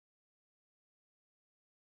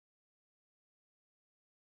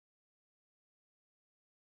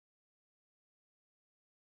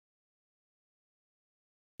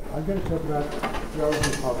I'm going to talk about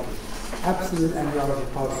relative poverty, absolute and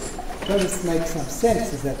relative poverty. Try to make some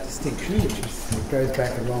sense of that distinction, which goes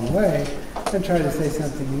back a long way, and try to say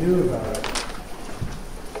something new about it.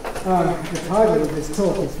 The title of this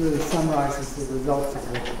talk is really summarizes the results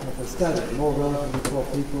of the study, more relatively poor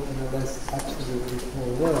people in a less absolutely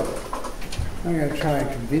poor world. I'm going to try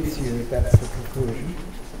and convince you that that's the conclusion,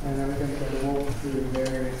 and I'm going to walk through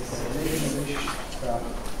various issues about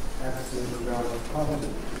absolute and relative poverty.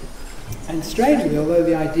 And strangely, although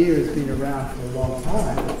the idea has been around for a long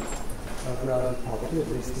time of relative poverty, at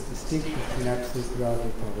least the distinction between absolute and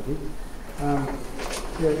relative poverty,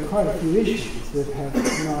 there are quite a few issues that have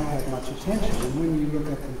not had much attention, and when you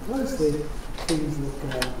look at them closely, things look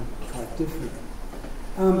quite different.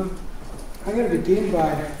 I'm going to begin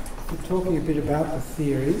by talking a bit about the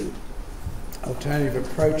theory, alternative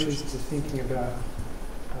approaches to thinking about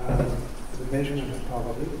the measurement of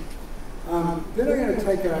poverty. Then I'm going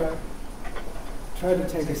to try to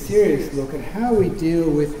take a serious look at how we deal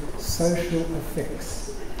with social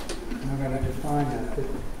effects. And I'm going to define that, but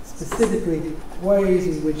specifically ways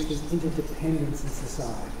in which there's interdependence in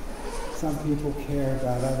society. Some people care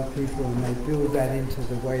about other people and they build that into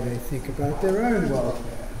the way they think about their own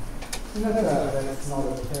welfare. And that's not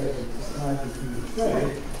a terribly surprising thing to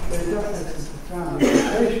say, but it does have some profound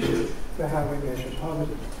implications for how we measure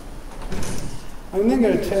poverty. I'm then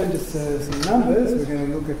going to turn to some numbers. We're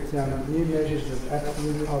going to look at new measures of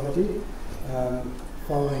absolute poverty,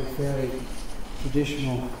 following fairly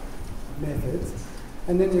traditional methods.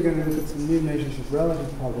 And then we're going to look at some new measures of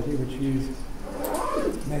relative poverty, which use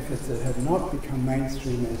methods that have not become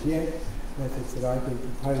mainstream as yet, methods that I've been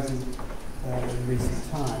proposing in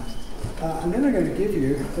recent times. And then I'm going to give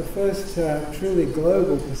you the first truly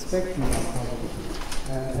global perspective on poverty.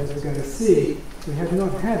 As we're going to see, we have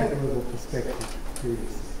not had a global perspective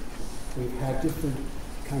previously. We've had different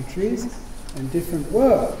countries and different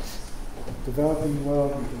worlds, developing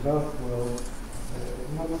world and developed world,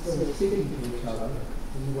 not sort of speaking to each other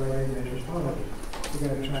in the way they measure poverty. We're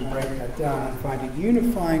going to try and break that down and find a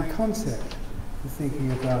unifying concept for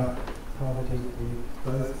thinking about poverty in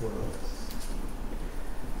both worlds.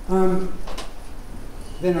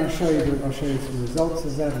 Then I'll show you some results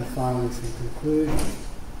of that and finally some conclusions.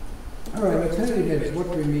 All right, alternative measures.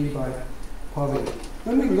 What do we mean by poverty?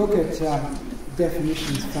 When we look at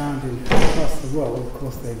definitions found across the world, of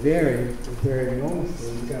course they vary enormously,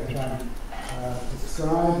 and we're going to try and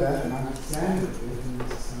describe that and understand it in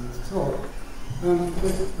this talk.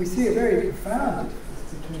 But we see a very profound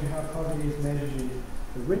difference between how poverty is measured in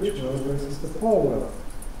the rich world versus the poor world.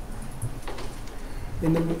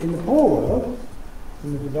 In the poor world,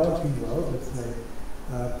 in the developing world, let's say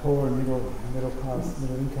poor and middle class,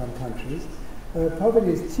 middle income countries,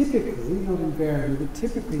 poverty is typically, not invariably, but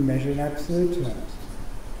typically measured in absolute terms.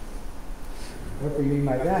 What we mean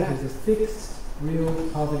by that is a fixed real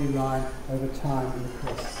poverty line over time and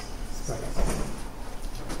across space.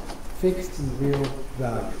 Fixed and real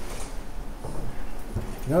value.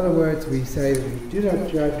 In other words, we say that we do not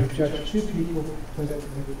judge, we judge two people with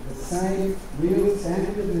the same real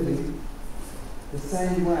standard of living, the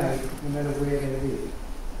same way, no matter where they live.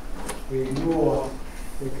 We ignore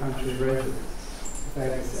their country of residence. If they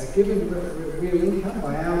have a given real income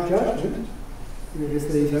by our judgment, we just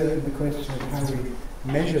leave open the question of how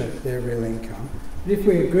we measure their real income. But if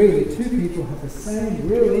we agree that two people have the same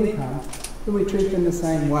real income, then we treat them the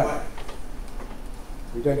same way.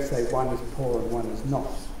 We don't say one is poor and one is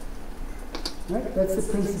not. Right? That's the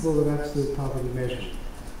principle of absolute poverty measurement.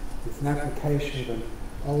 It's an application of an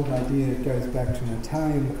old idea that goes back to an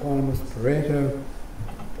Italian economist, Pareto,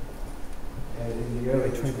 in the early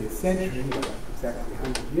 20th century, exactly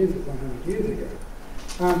 100 years ago.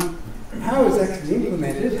 How it's actually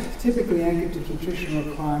implemented, typically anchored to nutritional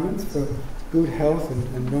requirements for good health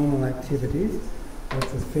and normal activities.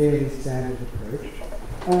 That's a fairly standard approach.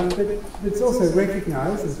 But it's also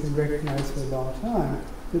recognised, it's been recognised for a long time,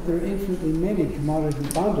 that there are infinitely many commodity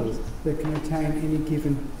bundles that can attain any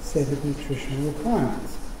given set of nutritional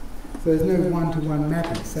requirements. So there's no one-to-one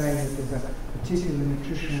mapping saying that there's a particular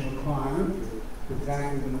nutritional requirement, for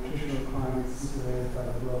exactly the nutritional requirements stipulated by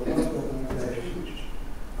the World Health Organization, which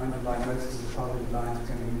underlie most of the poverty lines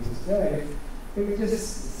we're going to use today. It would just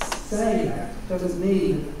say that doesn't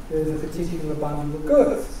mean that there's a particular bundle of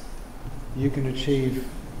goods. You can achieve,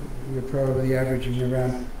 you're probably averaging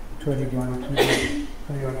around 21 to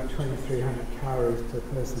 2,300 calories per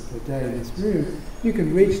person per day in this room. You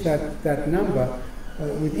can reach that number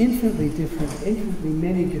with infinitely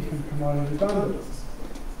many different commodity bundles.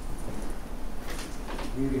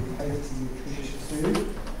 Really tasty, nutritious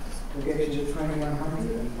food will get you to 2,100,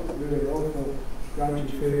 and really awful, grungy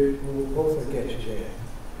food will also get you there.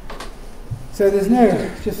 So there's no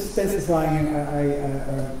just specifying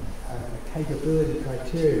a capability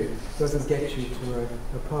criteria doesn't get you to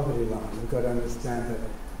a poverty line. We've got to understand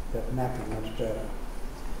that mapping much better.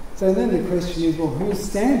 So then the question is, well, whose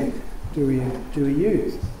standard do we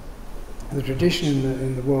use? The tradition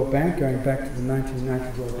in the World Bank, going back to the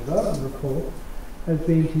 1990 World Development Report, has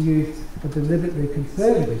been to use a deliberately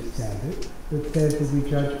conservative standard that says that we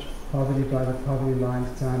judge poverty by the poverty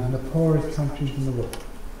lines found in the poorest countries in the world.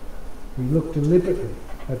 We look deliberately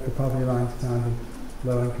at the poverty lines found in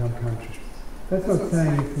low-income countries. That's not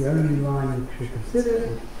saying it's the only line you should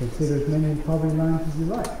consider. Consider as many poverty lines as you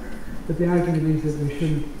like. But the argument is that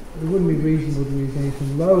it wouldn't be reasonable to use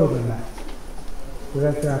anything lower than that. So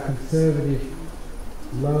that's our conservative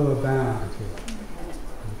lower bound.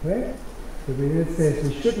 Okay? So it says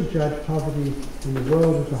we shouldn't judge poverty in the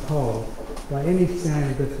world as a whole by any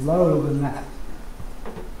standard that's lower than that.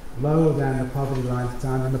 Lower than the poverty lines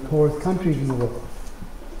found in the poorest countries in the world.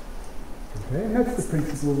 Okay? And that's the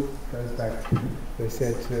principle, goes back, they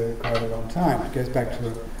said, to quite a long time. It goes back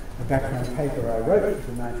to a background paper I wrote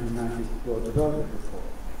for the 1990 World Development Report.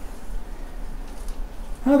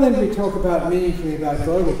 How then do we talk meaningfully about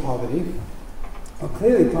global poverty? Well,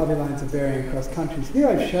 clearly poverty lines are varying across countries. Here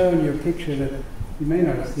I've shown you a picture that you may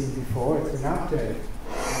not have seen before. It's an update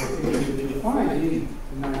of a picture that you find in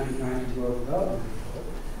the 1990 World Development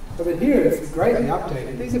Report. But here it's greatly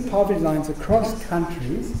updated. These are poverty lines across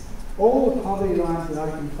countries, all the poverty lines that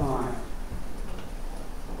I can find.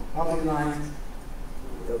 Poverty lines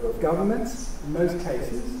of governments, in most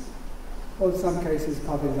cases, or in some cases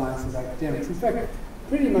poverty lines of academics. In fact,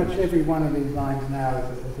 pretty much every one of these lines now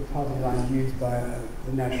is a poverty line used by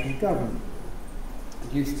the national government.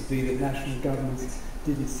 It used to be that national governments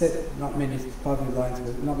didn't set, not many poverty lines,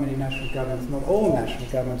 not many national governments, not all national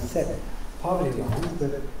governments set poverty lines,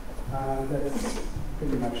 but that's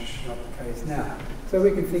pretty much not the case now. So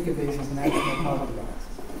we can think of these as national poverty lines.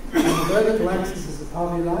 And the vertical axis is the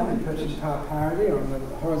poverty line and purchasing power parity. On the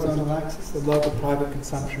horizontal axis, the log of private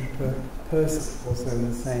consumption per person, also in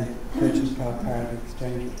the same purchasing power parity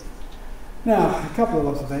exchange rate. Now, a couple of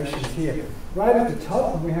observations here. Right at the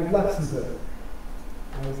top, we have Luxembourg.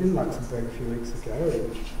 I was in Luxembourg a few weeks ago,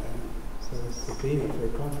 so I was Sabina for a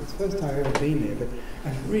conference. First time I've ever been there, but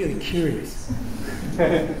I'm really curious.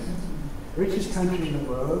 Richest country in the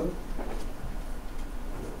world.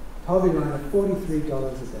 Poverty line of $43 a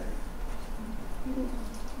day.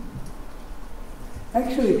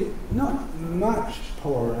 Actually, not much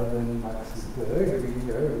poorer than Luxembourg. We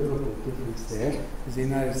go a little bit difference there. Is the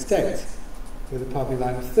United States, with a poverty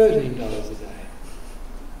line of $13 a day.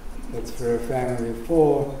 That's for a family of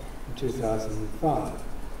 4 in 2005.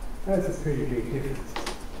 That's a pretty big difference.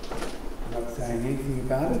 I'm not saying anything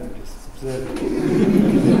about it, I'm just observing.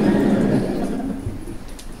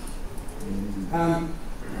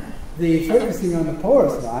 The focusing on the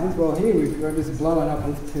poorest lines, well, here we're just blowing up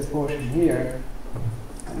this portion here.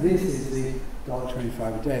 And this is the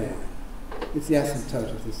 $1.25 a day line. It's the asymptote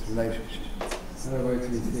of this relationship. In other words,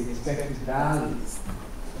 it's the expected values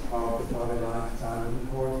of the poverty line found in the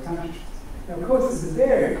poorest countries. Now, of course, there's a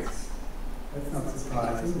variance. That's not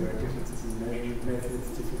surprising. There are differences in measurement methods,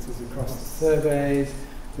 differences across the surveys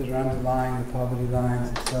that are underlying the poverty lines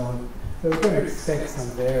and so on. So we're going to expect some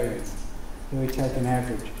variance when we take an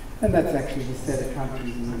average. And that's actually the set of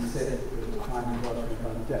countries and the set of the time of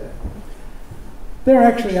 $1.25 a day. There are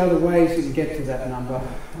actually other ways you can get to that number.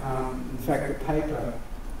 In fact, the paper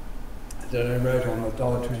that I wrote on the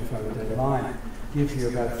 $1.25 a day line gives you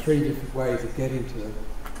about 3 different ways of getting to it,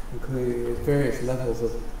 including various levels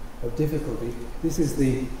of difficulty. This is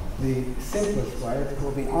the simplest way. It's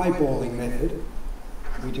called the eyeballing method.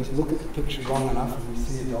 We just look at the picture long enough and we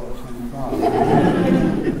see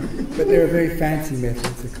 $1.25. But there are very fancy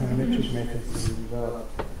methods, econometric methods that we develop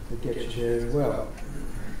that get you there as well.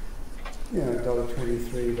 You know,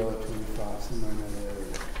 $1.23, $1.25, somewhere in that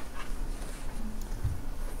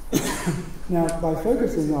area. Now, by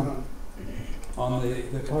focusing on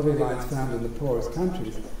the poverty lines found in the poorest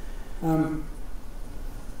countries,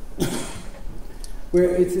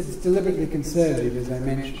 where it's deliberately conservative, as I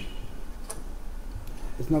mentioned.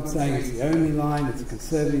 It's not saying it's the only line, it's a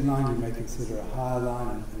conservative line. We may consider a higher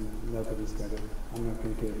line, and nobody's going to, I'm not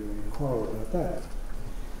going to get into any quarrel about that.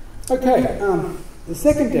 Okay, the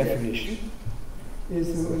second definition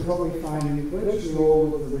is what we find in virtually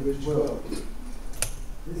all of the rich world.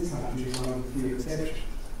 This country is one of the few exceptions.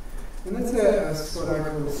 And that's what I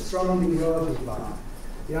call a strongly relative line.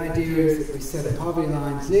 The idea is that we set a poverty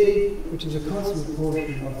line Z, which is a constant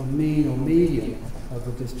portion of the mean or median of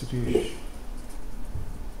the distribution.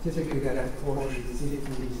 Typically that proportion is 50 to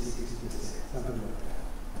 60%, something like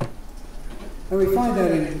that. And we find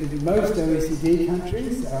that in most OECD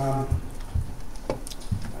countries.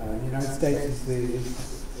 The United States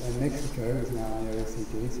and Mexico is now in the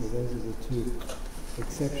OECD, so those are the two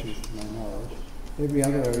exceptions to my knowledge. Every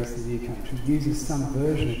other OECD country uses some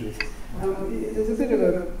version of this. There's a bit of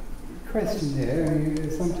a question there. I mean,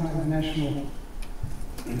 sometimes national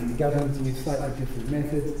governments use slightly different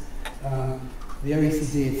methods. The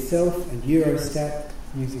OECD itself and Eurostat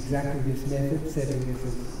use exactly this method, setting this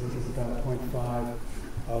is about 0.5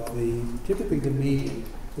 of the, typically the median.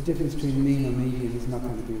 The difference between mean and median is not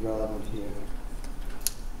going to be relevant here.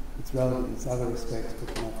 It's relevant in other respects,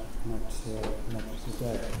 but not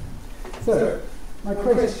today. So, my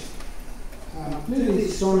question, do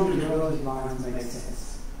these strong relative lines make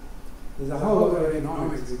sense? There's a whole lot of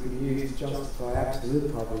economics we can use to justify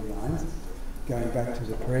absolute poverty lines, going back to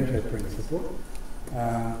the Pareto principle.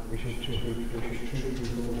 We should treat people at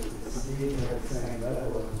the same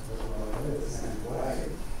level, the same way.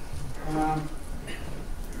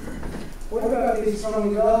 What about these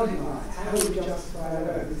strongly relative lines? How do we justify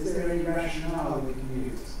those? Is there any rationale we can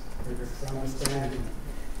use for understanding?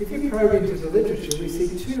 If you probe into the literature, we see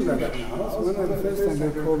two rationales. One of the first I'm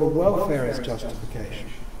going to call the welfarist justification.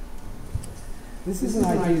 This is an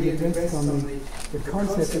idea that rests on the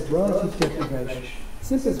concept of relative deprivation.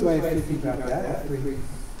 Simplest way of thinking about that, if we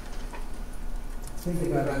think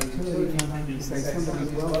about a utility function, you say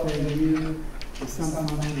somebody's welfare due to some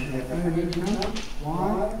function of their own income,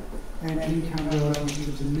 y, and income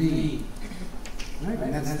relative to the mean. Right?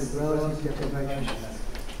 And that's the relative deprivation.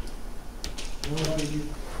 Relative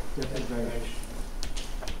deprivation.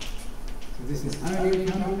 So this is own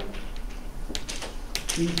income,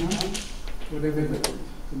 whatever the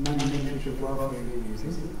money metric of welfare you're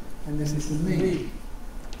using, and this is the mean.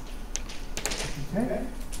 Okay?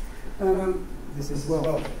 This is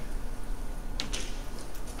welfare.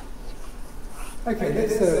 Okay,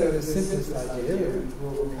 that's the simplest idea.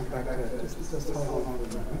 We'll come back to that. Just hold on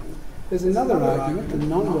for a moment. There's another argument, the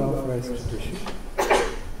non-welfarist tradition,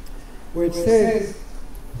 where it says,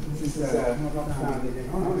 this is not found in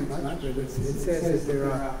economics much, but it says that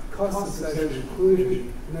there are costs of social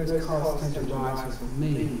inclusion, and those costs tend to rise with the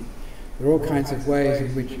mean. There are all kinds of ways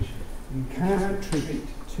in which you can't treat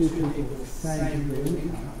two people with the same real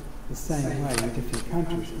income the same way in different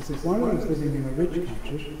countries. Because if one of them is living in a rich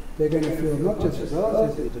country, they're going to feel not just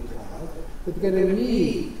relatively deprived, but they're going to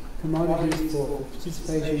need commodities for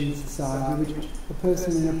participation in society which a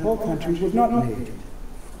person in a poor country would not need.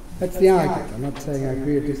 That's the argument. I'm not saying I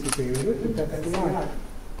agree or disagree with it, but that's the argument.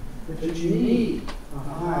 But you need a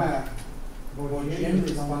higher, more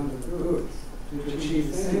generous bundle of goods to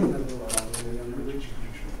achieve the same level of in a rich country.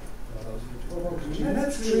 And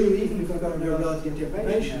that's true even if you've got no relative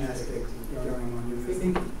deprivation aspect going on.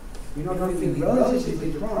 You're not feeling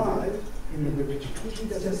relatively deprived in the rich country,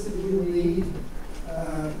 just that you need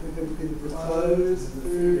the clothes, the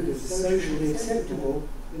food that is socially acceptable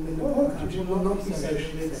in the poor country will not be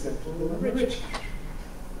socially acceptable in the rich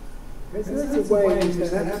country. So that's a way in which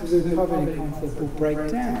that absolute poverty concept will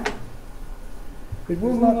break down. It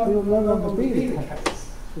will no longer be the case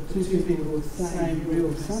that two people with the same real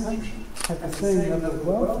assumption have the same level of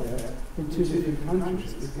welfare in two different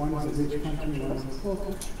countries, if one is a rich country and one is a poor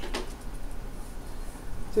country.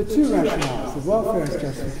 So two rationales, the welfarist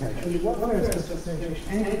justification. The welfarist justification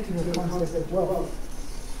anchored to the concept of wealth.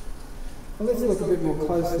 Well, let's look a bit more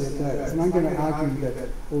closely at those. And I'm going to argue that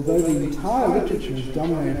although the entire literature is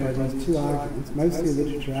dominated by these two arguments, mostly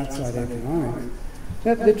literature outside economics,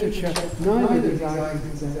 that literature, neither of these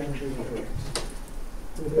arguments is actually correct.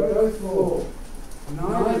 They're both flawed.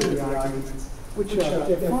 Neither of the arguments, which are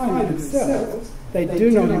defined in themselves, they do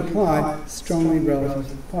not imply strongly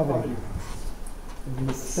relative poverty. There's a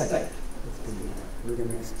mistake. We're going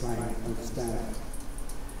to explain and understand it.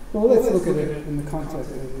 Well, let's look at it in the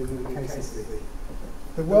context of the case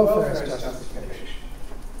of the welfarist justification.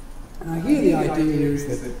 Now here the idea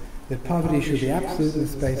is that poverty should be absolute in the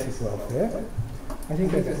space of welfare. I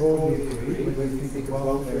think that's broadly agreed, whether you think of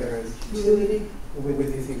welfare as utility, or whether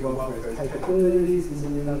you think of welfare as capabilities, is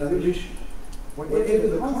another issue. Whatever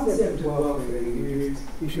the concept of welfare you use,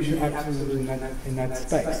 you should be absolutely in that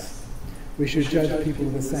space. We should judge people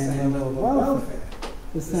with the same level of welfare,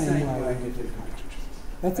 the same way in different countries.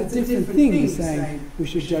 That's a different thing to saying we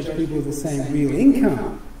should judge people with the same real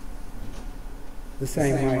income, the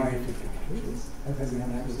same way in different countries, as an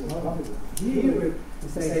absolute poverty. Here we're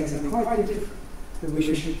saying something quite different, that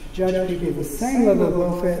we should judge people with the same level of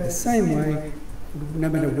welfare, the same way, no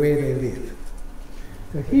matter where they live.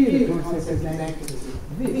 So here the concept is anchored to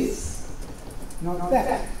this. not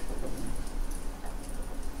that.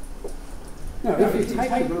 Now, if you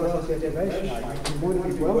take the relative deprivation argument, you want to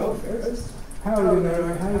be welfare, how are we going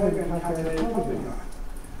to calculate a poverty line?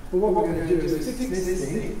 Well, what we're going to do is fix this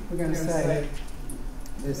thing. We're going to say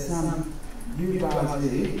there's some U bar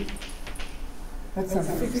Z. That's some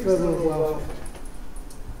fixed level of welfare.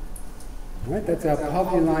 Right? That's our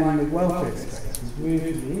poverty line in the welfare space. We've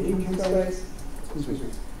moved to the income space,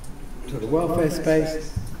 to the welfare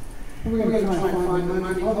space. And we're going to try and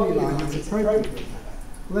find the poverty line that's appropriate.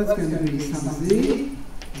 Well, that's going to be some Z,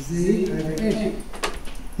 Z over M.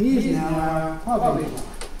 Here's now our poverty line,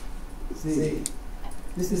 Z.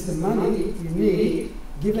 This is the money you need,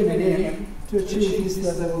 given an M, to achieve this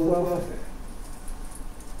level of welfare.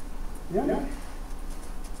 Yeah?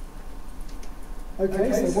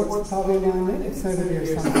 Okay, so what's the poverty line then? It's over there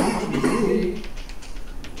some function Z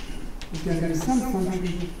is going to be some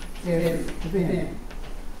function F of M.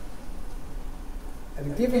 At a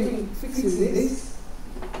given, fixing this,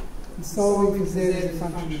 and solving for Z as a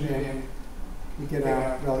function of M, we get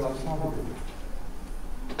our relative poverty line.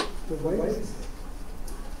 But wait a second.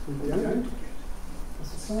 We don't get a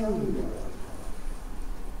strongly relative.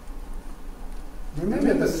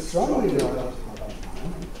 Remember the strongly relative poverty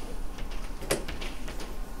line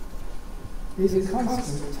is a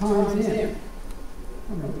constant times M. I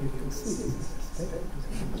don't know if you can see this.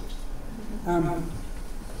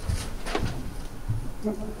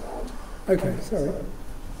 Okay, sorry.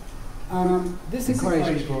 This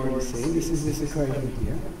equation you've already seen. This is this equation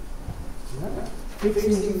here.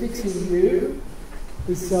 Fixing U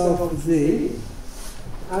is solve for Z.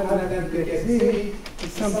 Out of that we get Z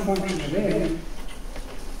is some function of M.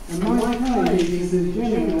 And my claim is in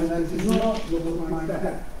general that does not look like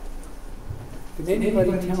that. Can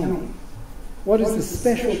anybody tell me what is the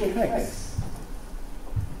special case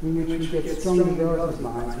in which we get strongly relative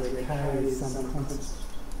lines where K is some constant?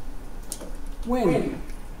 When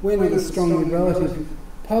are the strongly relative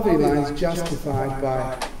poverty lines justified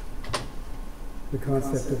by the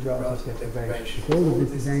concept of relative deprivation? All of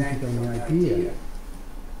this is anchored on the idea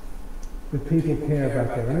that people care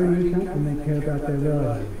about their own income and they care about their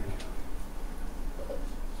relative income.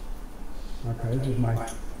 Okay, this is my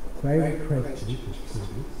favorite question to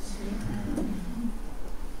students.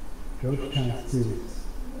 Georgetown students.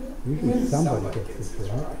 Usually somebody gets this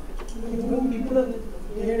right. When people are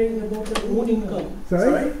caring about their own income.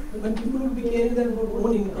 Sorry? When people will be caring about their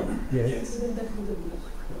own income. Yes.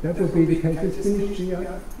 That would be the case. It's finished.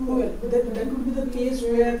 Yeah. Well, that would be the case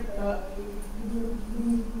where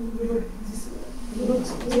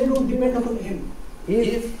they don't depend upon him.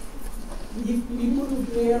 If people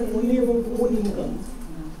care only about own income,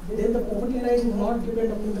 then the poverty line is not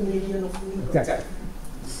depend upon the median of income. Exactly.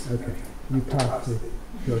 Okay. You passed the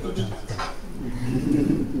Georgetown stuff.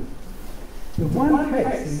 The one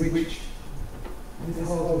case in which this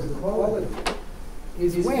holds equality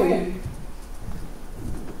is when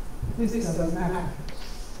this doesn't matter.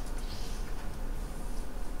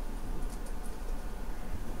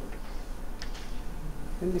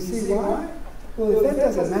 And you see why? Well, if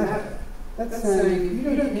that doesn't matter, that's saying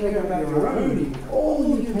you don't care about your own income.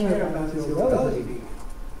 All you care about is your relative income.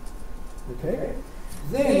 Okay?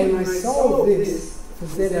 Then when I solve this for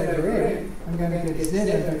Z over M, I'm going to get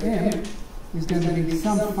Z over M is going to be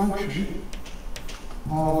some function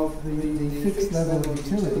of the fixed level of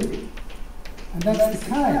utility, and that's the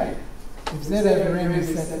K. If Z over M is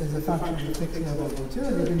set as a function of the fixed level of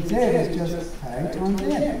utility, then Z is just K times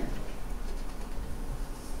M.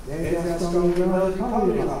 There's our strongly relative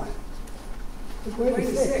poverty line. But wait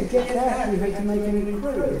a sec, to get that we had to make an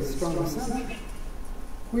incredibly strong assumption.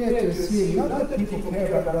 We had to assume not that people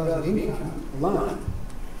care about relative income alone.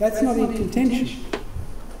 That's not in contention.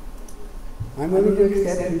 I'm willing to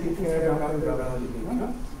accept people care about their relative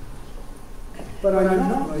income. But I'm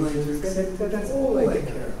not willing to accept that that's all they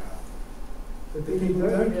care about. That people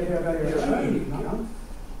don't care about their own income,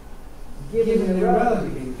 given their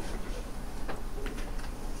relative income.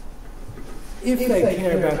 If they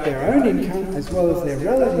care about their own income as well as their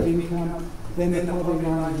relative income, then the poverty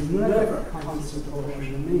line is never a constant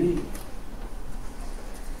portion of the mean.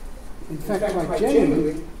 In fact, quite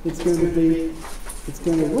generally, it's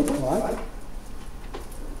going to look like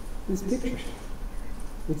this picture.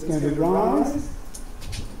 It's going to rise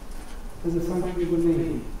as a function of the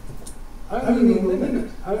mean. Only in the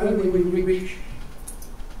limit, only when we reach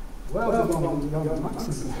well beyond the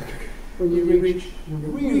maximum. When you reach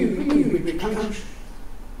really rich country,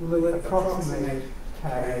 will it approximate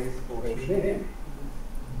K's portion M.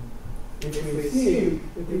 If we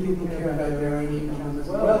assume that the people care about their own income as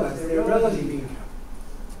well as their relative income.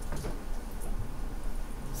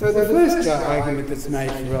 So So the first argument that's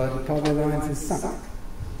made for relative poverty lines is sunk.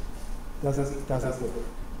 Doesn't work.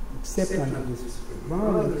 Except under this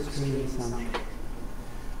rather extreme assumption.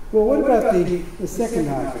 Well, what about the second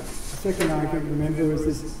argument? The second argument, remember, is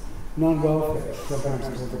this non-welfare,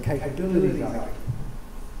 sometimes called the capabilities argument.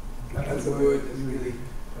 That's a word that's really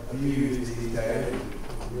abused these days.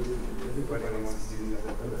 Everybody wants to use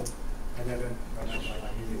that word. I don't much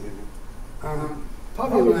like using it.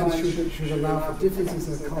 Poverty lines should allow for differences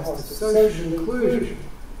in the cost of social inclusion,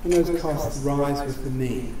 and those costs rise with the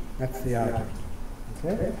mean. That's the argument.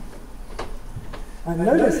 Okay? And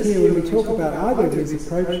notice here when we talk about either of these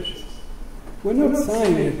approaches, we're not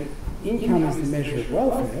saying that income is the measure of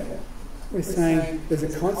welfare. We're saying there's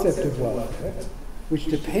a concept of welfare which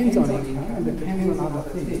depends on income and depends on other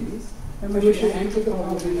things, and we should anchor the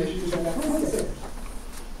poverty measure to that concept,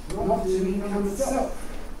 not to income itself.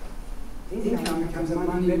 Income becomes a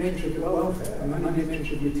money metric of welfare, a money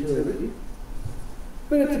metric of utility,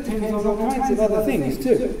 but it depends on all kinds of other things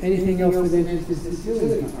too. Anything else that enters this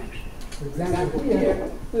utility function. For example, here,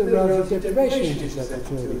 the relative deprivation enters that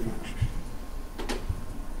utility function.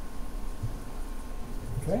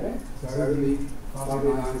 Okay? So the poverty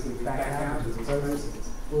lines we back out as processes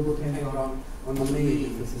will depend on the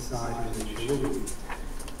needs of the society in which you're living.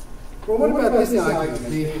 Well, what about this argument,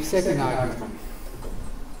 the second argument?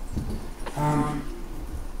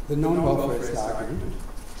 The non-welfarist argument.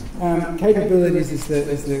 Capabilities is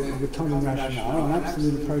the common rationale. An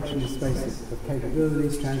absolute approach in the space of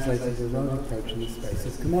capabilities translates into a relative approach in the space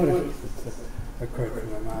of commodities. It's a quote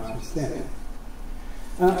from a Martin Stanley.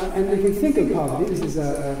 And we can think of poverty, this is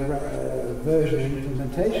a version and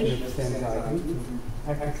implementation of Stan's argument,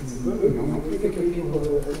 Atkinson's working on. We think of people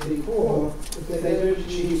who are poor if they don't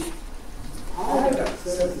achieve either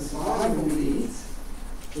certain survival needs,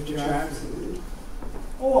 which are absolute,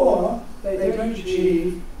 or they don't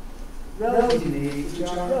achieve relative needs, which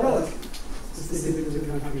are relative, specific to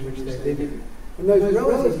the country in which they live in. And those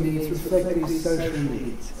relative needs reflect these social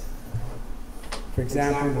needs. For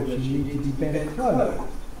example, that you need to be better clothed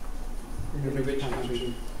in a rich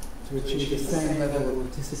country to achieve the same level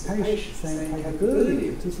of participation, same capability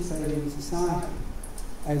of participating in society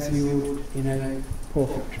as you would in a poor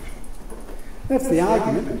country. That's the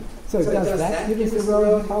argument. So does that give us a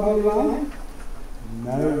relative poverty line?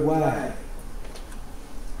 No way.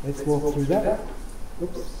 Let's walk through that.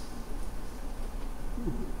 Oops.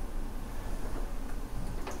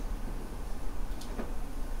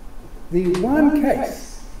 The one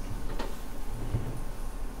case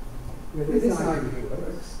where this argument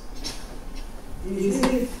works is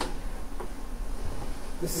if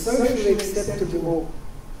the socially acceptable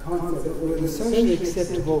concept, or the socially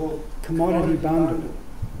acceptable commodity bundle,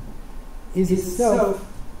 is itself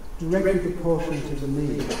directly proportional to the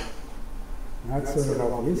need. Now, that's sort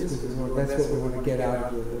of obvious, because that's what we want to get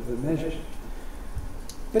out of the measure.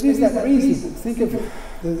 But is that reasonable? Think of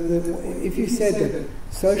if you said that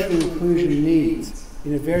social inclusion needs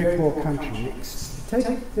in a very poor country, let's take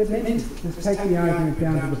the argument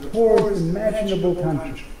down to the poorest imaginable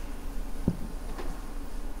country.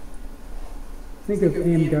 Think of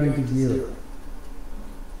M going to 0.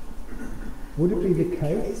 Would it be the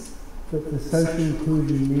case that the social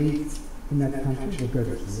inclusion needs in that country will go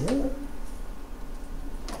to 0? No,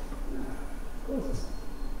 of course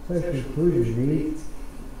not. Social inclusion needs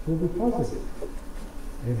will be positive.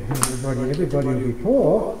 Everybody will be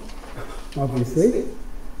poor, obviously,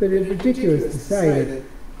 but it's ridiculous to say that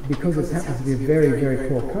because it happens to be a very, very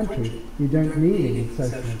poor country, you don't need any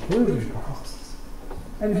social inclusion costs.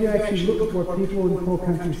 And if you actually look at what people in poor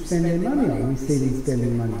countries spend their money on, we see them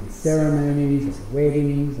spending money on ceremonies, on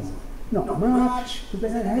weddings, on not much,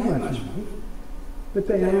 because they don't have much money, but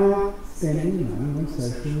they are spending money on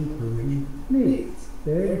social inclusion needs.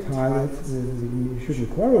 They're entitled, you shouldn't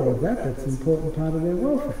quarrel with that, that's an important part of their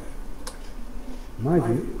welfare. In my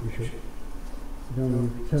view, you should. You don't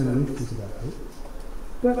want to turn instant about it.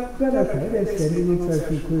 But okay, they're spending on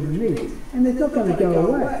social inclusion needs. And it's not going to go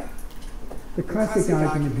away. The classic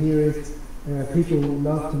argument here is people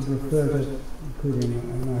love to refer to, including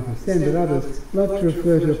Michael Sten, but others, love to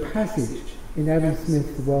refer to a passage in Adam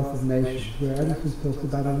Smith's The Wealth of Nations, where Adam Smith talks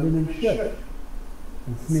about a linen shirt.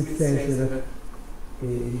 And Smith says that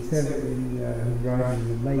in the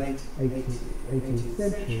late 18th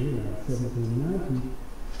century,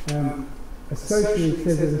 1790, a socialist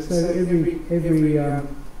says that every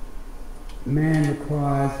man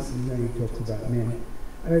requires, he talks about men,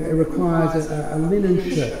 it requires a linen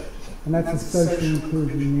shirt, and that's a social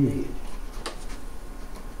inclusion need.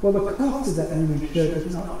 Well, the cost of that linen shirt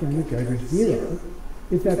is not going to go to 0,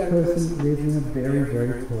 if that person lives in a very,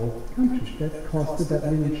 very poor country. That cost of that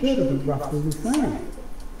linen shirt will be roughly the same.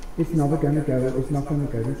 It's not going to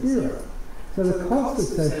go to zero. So the cost of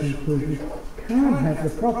social inclusion can't have the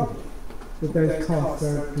property that those costs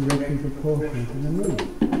are directly proportional to the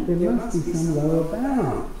mean. There must be some lower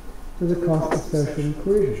bound to the cost of social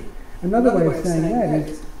inclusion. Another way of saying that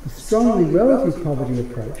is the strongly relative poverty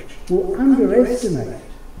approach will underestimate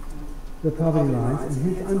the poverty lines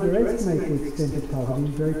and hence underestimate the extent of poverty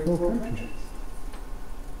in very poor countries.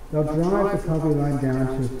 They'll drive the poverty line down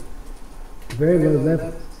to very low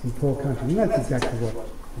levels in poor countries, and that's exactly what it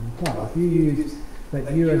implies. If you use that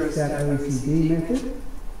Eurostat OECD method,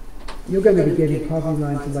 you're going to be getting poverty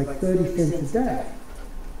lines of like 30 cents a day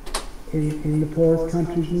in the poorest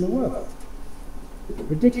countries in the world.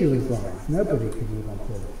 Ridiculous lines. Nobody can live on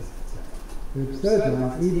 30 cents a day. They're absurd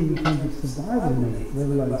lines, even in terms of survival needs, let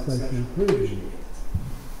alone social inclusion needs.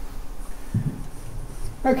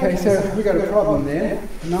 Okay, so we've got a problem there.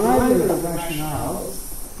 Neither of the rationales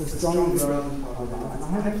for strongly relative poverty lines, I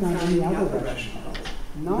haven't found any other rationales.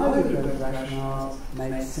 Neither of those rationales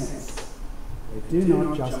make sense. They do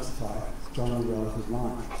not justify strongly relative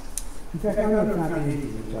lines. In fact, I haven't found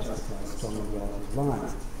anything that justifies strongly relative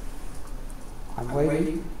lines. I'm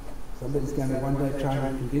waiting. Somebody's going to one day try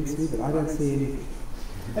and convince me, but I don't see anything.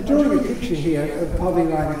 I'm drawing a picture here of poverty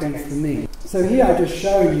line against the mean. So here I'm just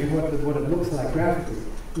showing you what it looks like graphically.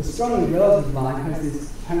 The strongly relative line has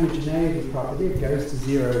this homogeneity property. It goes to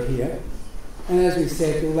zero here. And as we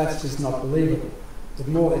said, well, that's just not believable.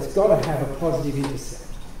 It's got to have a positive intercept.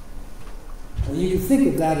 And you can think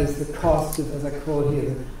of that as the cost of, as I call it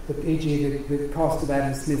here, the cost of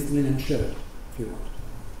Adam Smith's linen shirt, if you want.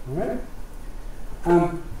 All right?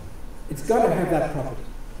 It's got to have that property.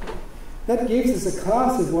 That gives us a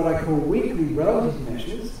class of what I call weakly relative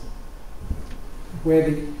measures,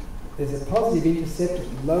 where there's a positive intercept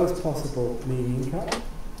at the lowest possible mean income.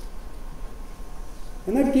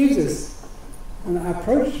 And that gives us an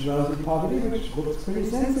approach to relative poverty which looks pretty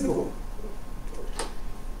sensible.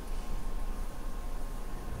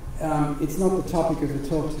 It's not the topic of the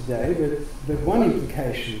talk today, but one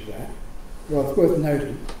implication of that, well, it's worth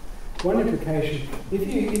noting, one implication, if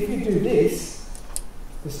you do this,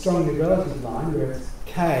 the strongly relative line, where it's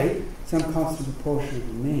k, some constant proportion of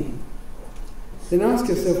the mean, then ask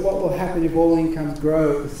yourself what will happen if all incomes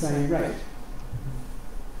grow at the same rate.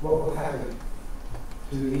 What will happen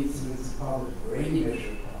to the incidence of poverty or any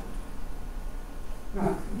measure of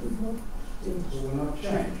poverty? No, it will not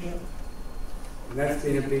change. And that's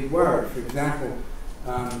been a big worry. For example,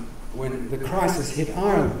 when the crisis hit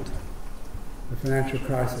Ireland, the financial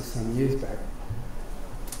crisis some years back,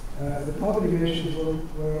 the poverty measures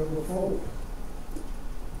were falling.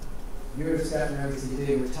 Eurostat and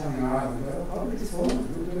OECD were telling Ireland, well, poverty is falling,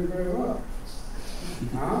 we're doing very well.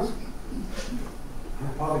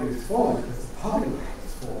 Poverty is falling because the poverty rate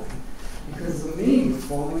is falling, because the mean is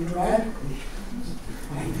falling dramatically.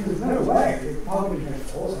 There's no way if poverty had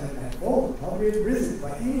fallen, poverty had risen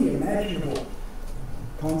by any imaginable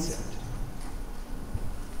concept.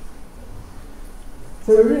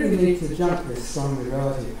 So we really need to jump this strongly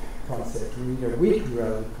relative concept. We need a weakly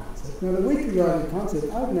relative concept. Now the weakly relative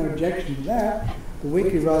concept, I have no objection to that. The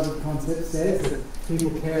weakly relative concept says that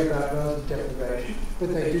people care about relative deprivation,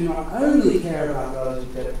 but they do not only care about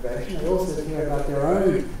relative deprivation, they also care about their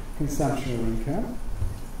own consumption of income.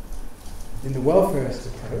 In the welfarist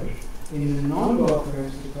approach, in the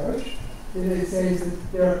non-welfarist approach, it says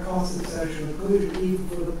that there are costs of social inclusion even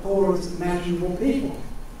for the poorest imaginable people.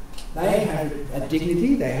 They have a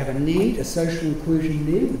dignity, they have a need, a social inclusion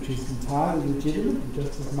need, which is entirely legitimate and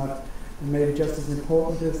just as much, and maybe just as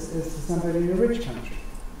important as to somebody in a rich country.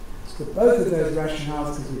 So both of those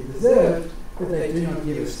rationales can be preserved, but they do not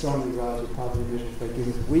give us strongly relative poverty measures, they give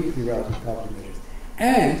us weakly relative poverty measures.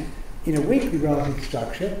 And in a weakly relative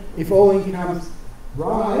structure, if all incomes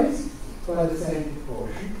rise by the same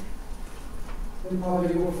proportion, then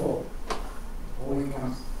poverty will fall. All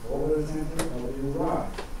incomes fall by the same proportion, poverty will rise.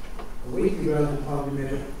 A weakly relative poverty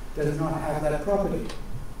measure does not have that property.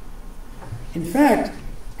 In fact,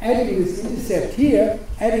 adding this intercept here,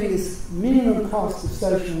 adding this minimum cost of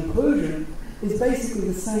social inclusion, is basically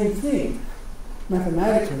the same thing.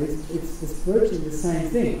 Mathematically, it's virtually the same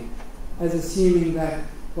thing as assuming that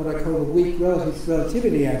what I call the weak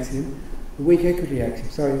relativity axiom, the weak equity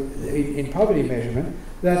axiom, in poverty measurement,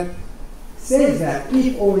 that says that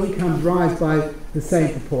if all incomes rise by the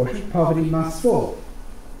same proportion, poverty must fall.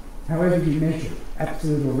 However you measure,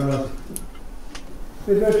 absolute or relative.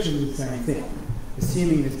 They're virtually the same thing.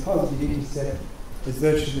 Assuming this positive intercept is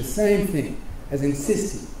virtually the same thing as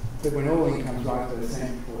insisting that when all incomes rise by the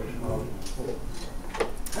same proportion, poverty must fall.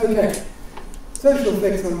 Okay, social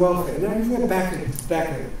effects on welfare. Now, if we go back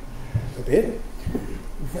a bit,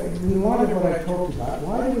 in light of what I talked about,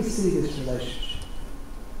 why do we see this relationship?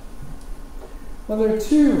 Well, there are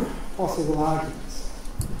two possible arguments,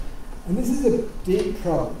 and this is a deep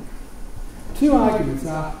problem. Two arguments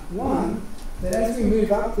are, one, that as we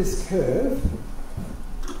move up this curve,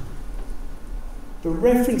 the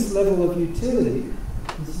reference level of utility,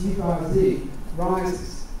 this U bar Z,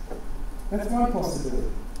 rises. That's one possibility.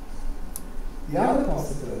 The other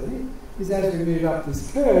possibility is as we move up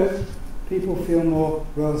this curve, people feel more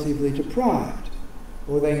relatively deprived,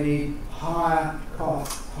 or they need higher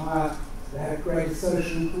costs, they have greater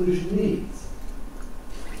social inclusion needs.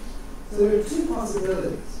 So there are two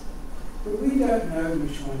possibilities, but we don't know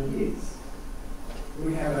which one it is.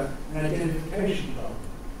 We have an identification problem.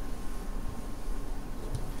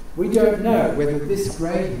 We don't know whether this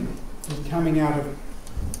gradient is coming out of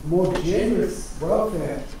more generous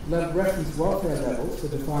welfare, reference welfare levels for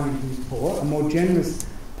defining who's poor, a more generous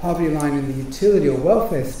poverty line in the utility or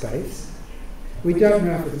welfare space. We don't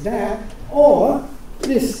know if it's that, or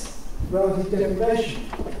this relative deprivation,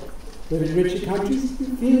 that in richer countries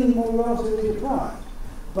you're feeling more relatively deprived.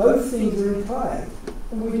 Both things are in play,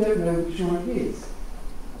 and we don't know which one it is.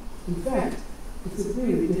 In fact, it's a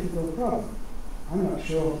really difficult problem. I'm not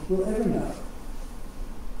sure we'll ever know.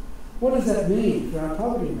 What does that mean for our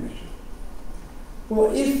poverty measure?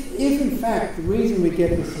 Well, if in fact the reason we get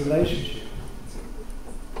this relationship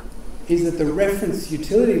is that the reference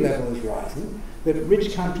utility level is rising, that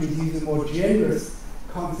rich countries use a more generous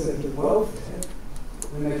concept of welfare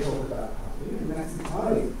when they talk about poverty, and that's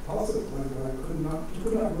entirely possible, I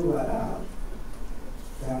could not rule that out.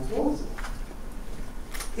 Sounds plausible.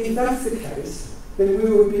 If that's the case, then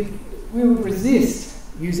we would resist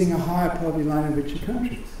using a higher poverty line in richer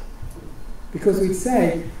countries. Because we'd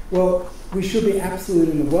say, well, we should be absolute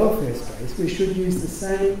in the welfare space, we should use the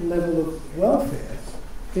same level of welfare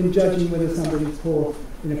in judging whether somebody's poor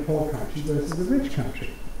in a poor country versus a rich country.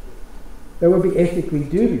 That would be ethically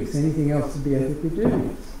dubious, anything else would be ethically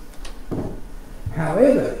dubious.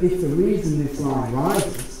 However, if the reason this line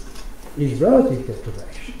rises is relative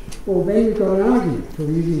deprivation, well then we've got an argument for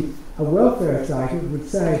using a welfare argument would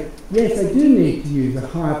say, yes, I do need to use a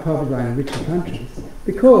higher poverty line in richer countries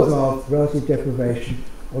because of relative deprivation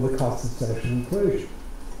or the cost of social inclusion.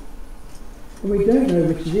 And we don't know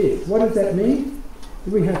which it is. What does that mean?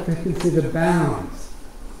 We have to consider bounds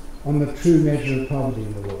on the true measure of poverty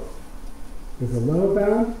in the world. There's a lower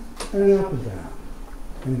bound and an upper bound.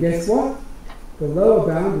 And guess what? The lower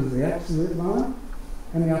bound is the absolute line,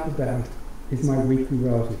 and the upper bound is my weekly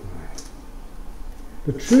relative line.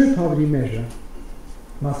 The true poverty measure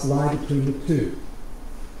must lie between the two.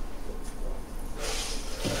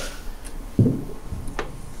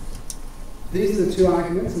 These are the two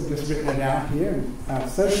arguments. I've just written it out here.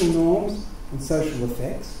 Social norms and social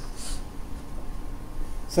effects.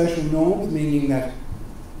 Social norms meaning that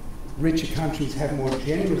richer countries have more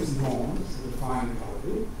generous norms to define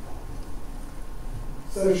poverty.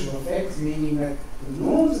 Social effects meaning that the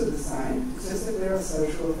norms are the same, it's just that there are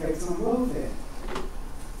social effects on welfare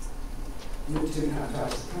in the two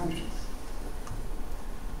types of countries.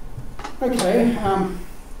 Okay,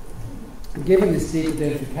 given this deep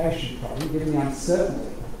identification problem, given the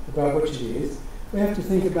uncertainty about which it is, we have to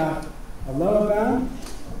think about a lower bound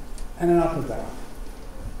and an upper bound.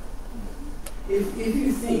 If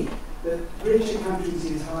you think that richer countries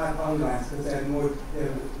use higher poverty lines because they have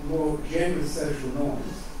more generous social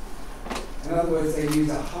norms, in other words, they use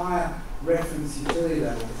a higher reference utility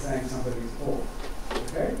level for saying somebody's poor,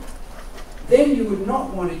 okay? Then you would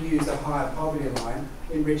not want to use a higher poverty line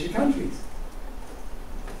in richer countries,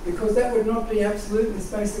 because that would not be absolute in the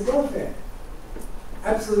space of welfare.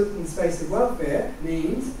 Absolute in the space of welfare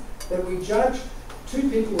means that we judge two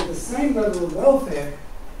people with the same level of welfare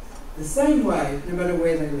the same way no matter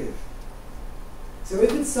where they live. So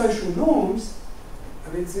if it's social norms,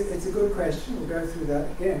 I mean, it's a good question, we'll go through that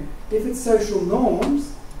again. If it's social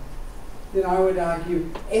norms, then I would argue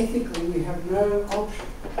ethically we have no option.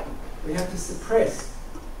 We have to suppress.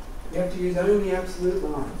 We have to use only absolute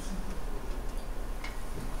lines.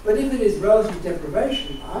 But if it is relative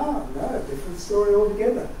deprivation, no, different story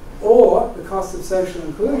altogether. Or the cost of social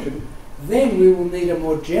inclusion, then we will need a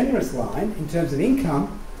more generous line in terms of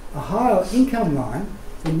income, a higher income line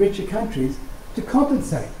in richer countries to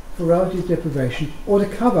compensate for relative deprivation or to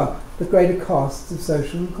cover the greater costs of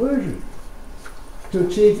social inclusion, to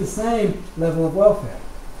achieve the same level of welfare.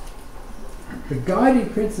 The guiding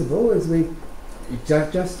principle, as we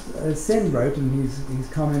as Sen wrote in his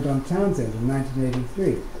comment on Townsend in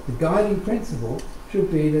 1983, the guiding principle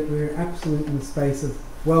should be that we're absolute in the space of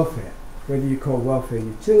welfare. Whether you call welfare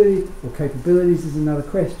utility or capabilities is another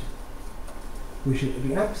question. We should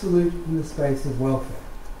be absolute in the space of welfare.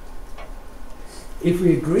 If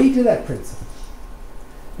we agree to that principle,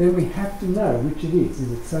 then we have to know which it is.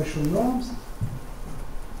 Is it social norms?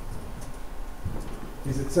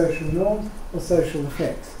 Is it social norms or social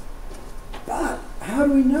effects? But how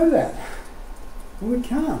do we know that? Well, we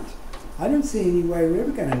can't. I don't see any way we're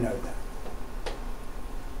ever going to know that.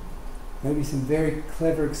 Maybe some very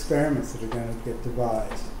clever experiments that are going to get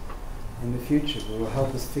devised in the future that will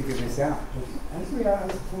help us figure this out. But as we are,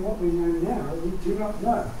 from what we know now, we do not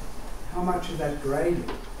know how much of that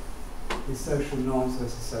gradient is social norms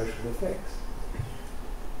versus social effects.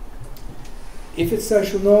 If it's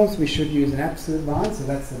social norms, we should use an absolute line, so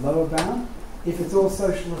that's the lower bound. If it's all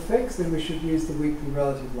social effects, then we should use the weakly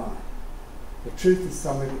relative line. The truth is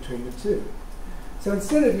somewhere between the two. So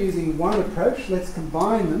instead of using one approach, let's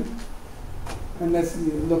combine them, and let's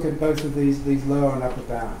look at both of these lower and upper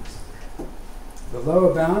bounds. The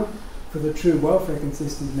lower bound for the true welfare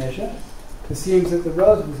consistent measure assumes that the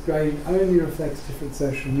relativist gradient only reflects different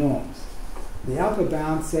social norms. The upper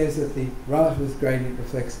bound says that the relativist gradient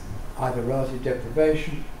reflects either relative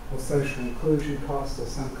deprivation or social inclusion costs or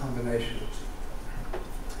some combination of the two.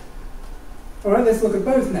 All right, let's look at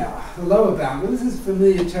both now. The lower bound, well, this is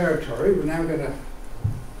familiar territory. We're now going to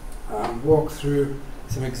walk through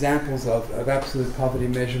some examples of absolute poverty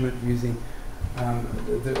measurement using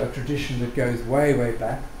a tradition that goes way, way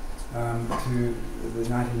back to the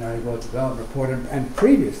 1990 World Development Report and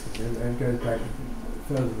previously, and goes back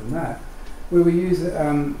further than that, where we use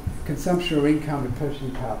consumption or income and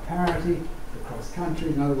purchasing power parity across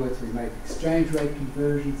countries. In other words, we make exchange rate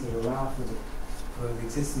conversions that allow for the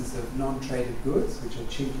existence of non-traded goods, which are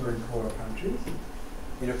cheaper in poorer countries.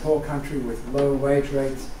 In a poor country with low wage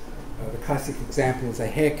rates, the classic example is a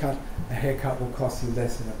haircut. A haircut will cost you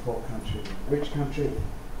less in a poor country than a rich country.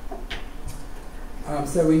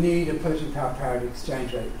 So we need a purchasing power parity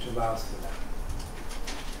exchange rate which allows for that.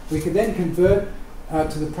 We could then convert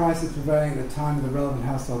to the prices prevailing at the time of the relevant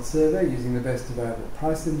household survey using the best available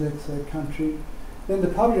price index for a country. Then the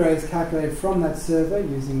poverty rate is calculated from that survey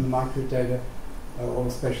using the microdata or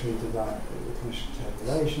specially derived commission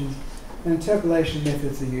tabulations. And interpolation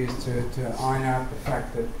methods are used to iron out the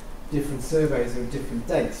fact that different surveys are at different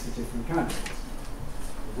dates for different countries.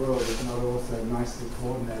 The world is not also nicely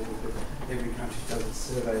coordinated that every country does its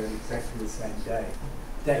survey on exactly the same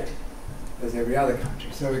date as every other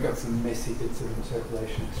country. So we've got some messy bits of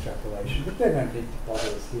interpolation, extrapolation, but they don't need to bother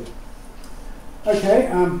us here. Okay,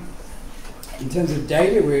 in terms of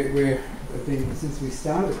data, we've been, since we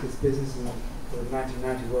started this business in the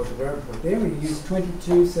 1990 World Development Report, then we used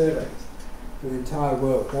 22 surveys for the entire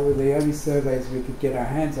world. They were the only surveys we could get our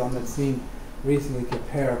hands on that seemed reasonably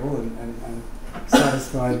comparable and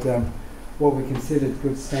satisfied what we considered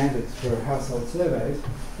good standards for household surveys.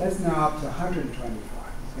 That's now up to 125.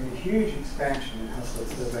 It's been a huge expansion in household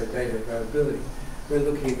survey data availability. We're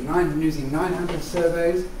looking at using 900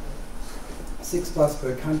 surveys, 6+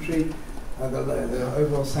 per country. The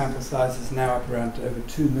overall sample size is now up around over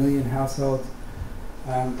 2 million households,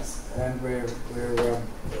 and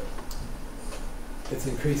it's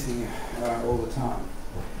increasing all the time.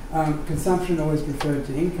 Consumption always referred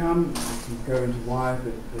to income. You can go into why,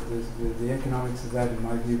 but the economics of that, in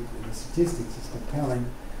my view, the statistics is compelling.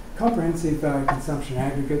 Comprehensive consumption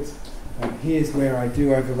aggregates. Here's where I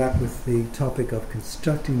do overlap with the topic of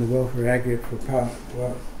constructing the welfare aggregate for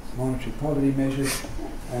monetary poverty measures.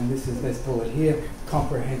 And this is, let's call it here,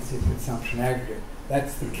 comprehensive consumption aggregate.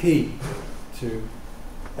 That's the key to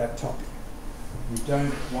that topic. You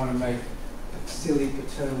don't want to make silly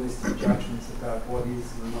paternalistic judgments about what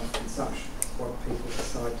is and not consumption, what people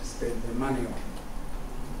decide to spend their money on.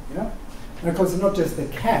 Yeah? And of course, it's not just the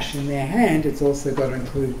cash in their hand, it's also got to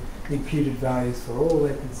include imputed values for all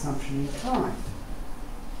their consumption in kind.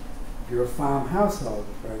 If you're a farm household,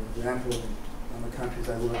 for example, one of the countries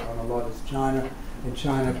I work on a lot is China. In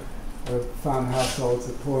China, farm households,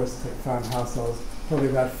 the poorest farm households, probably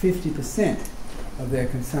about 50% of their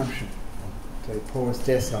consumption, the poorest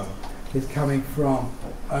decile, is coming from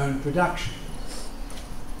own production.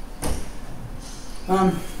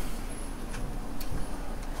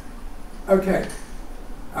 Okay,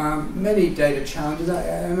 many data challenges.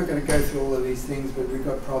 I'm not going to go through all of these things, but we've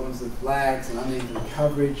got problems with lags and uneven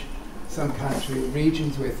coverage. Some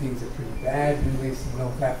regions where things are pretty bad, Middle East and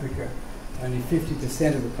North Africa, only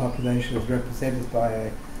 50% of the population is represented by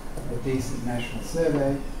a decent national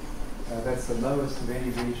survey. That's the lowest of any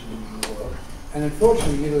region in the world. And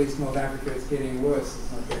unfortunately, Middle East, North Africa is getting worse,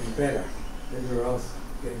 it's not getting better. Everywhere else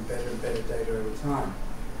getting better and better data over time.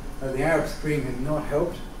 The Arab Spring has not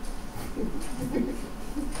helped.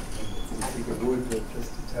 Think it would, but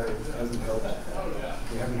just to tell you, it hasn't helped.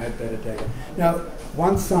 We haven't had better data. Now,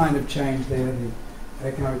 one sign of change there, the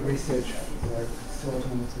Economic Research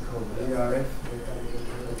Consortium, what's it called, the ERF,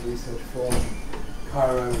 the research forum,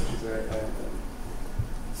 Cairo, which is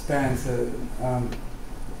spans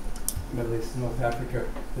Middle East and North Africa,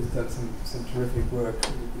 has done some terrific work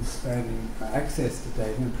expanding access to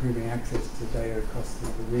data, improving access to data across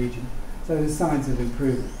the region. So there's signs of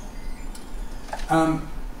improvement.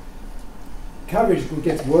 Coverage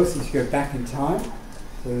gets worse as you go back in time.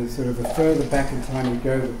 So sort of the further back in time you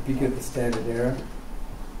go, the bigger the standard error.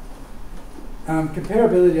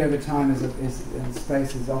 Comparability over time in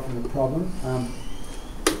space is often a problem.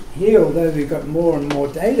 Here, although we've got more and more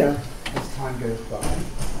data as time goes by,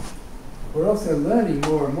 we're also learning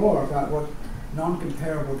more and more about what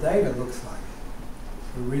non-comparable data looks like.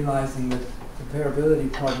 We're realizing that comparability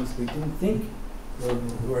problems we didn't think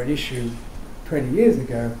were an issue 20 years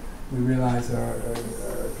ago, we realize are a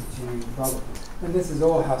continuing problem. And this is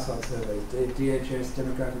all household surveys, DHS,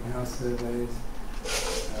 demographic house surveys,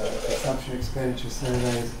 consumption expenditure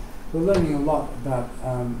surveys. We're learning a lot about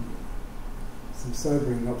some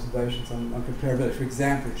sobering observations on comparability. For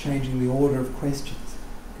example, changing the order of questions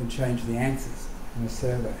can change the answers in a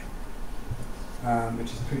survey,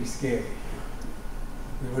 which is pretty scary.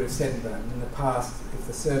 We would have said that in the past, if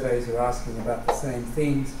the surveys are asking about the same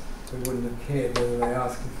things, we wouldn't have cared whether they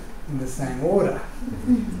asked in the same order.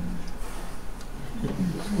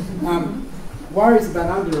 Worries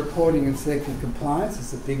about underreporting and selective compliance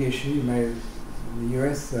is a big issue. You may, in the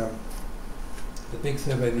US, the big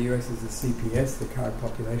survey in the US is the CPS, the Current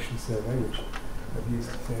Population Survey, which I've used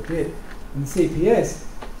a fair bit. And the CPS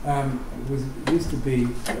used to be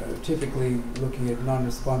typically looking at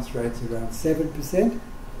non-response rates around 7%.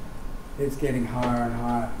 It's getting higher and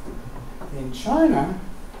higher. In China,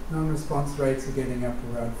 non-response rates are getting up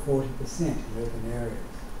around 40% in urban areas.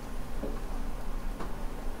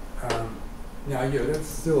 Now, yeah, that's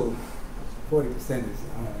still 40%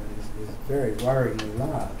 is very worryingly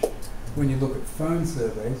large. When you look at phone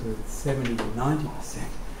surveys with 70 to 90%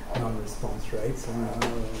 non-response rates,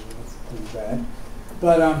 that's pretty bad.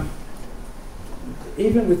 But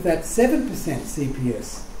even with that 7%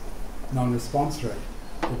 CPS non-response rate,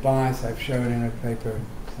 the bias I've shown in a paper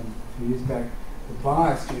a few years back, the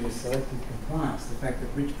bias due to selective compliance, the fact that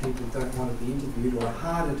rich people don't want to be interviewed or are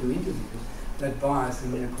harder to interview, that bias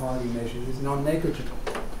in inequality measures is non-negligible.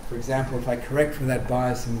 For example, if I correct for that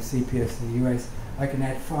bias in the CPS in the US, I can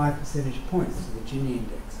add 5 percentage points to the Gini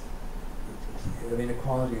index of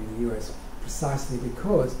inequality in the US, precisely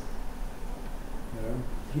because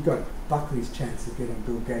you got Buckley's chance of getting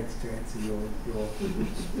Bill Gates to answer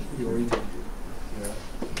your interview.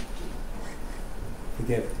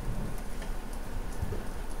 Forget it.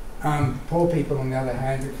 Poor people, on the other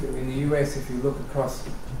hand, in the US, if you look across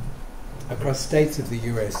states of the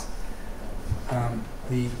US,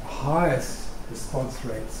 the highest response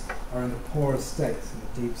rates are in the poorest states, in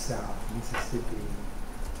the deep south, Mississippi,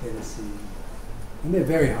 Tennessee, and they're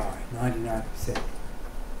very high, 99%.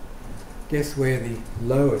 Guess where the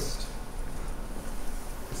lowest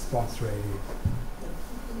response rate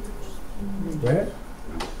is? Where?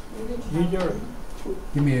 New York.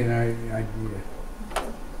 Give me an idea.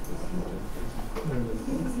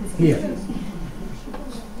 Here.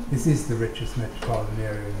 This is the richest metropolitan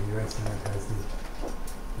area in the US, and it has the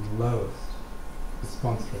lowest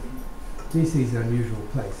response rate. DC is an unusual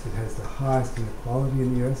place. It has the highest inequality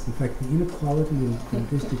in the US. In fact, the inequality in the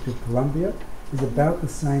District of Columbia is about the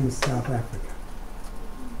same as South Africa.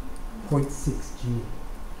 0.6 G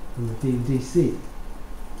in DC.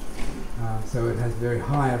 So it has very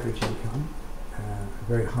high average income,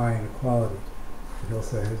 very high inequality. It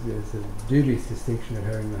also has a dubious distinction of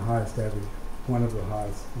having the highest average, one of the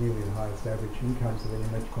highest, nearly the highest average incomes of any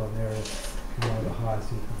metropolitan area, and one of the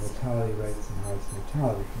highest infant mortality rates and highest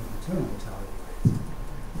mortality, maternal mortality rates.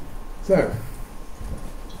 So,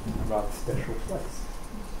 a rather special place.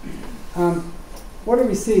 What do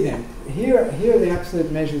we see then? Here are the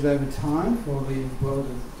absolute measures over time for the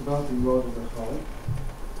developing world as a whole.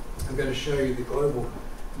 I'm going to show you the global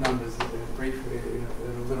numbers briefly in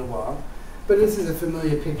a little while. But this is a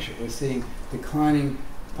familiar picture. We're seeing declining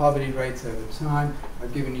poverty rates over time.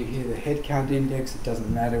 I've given you here the headcount index. It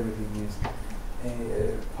doesn't matter whether you use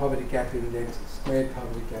a poverty gap index or squared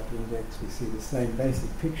poverty gap index. We see the same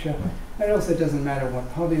basic picture. And it also doesn't matter what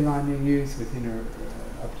poverty line you use, within or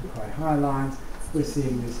up to quite high lines. We're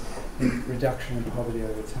seeing this reduction in poverty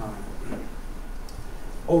over time.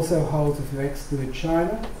 Also holds if you exclude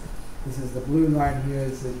China. This is the blue line here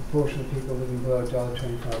is the proportion of people living below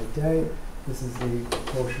 $1.25 a day. This is the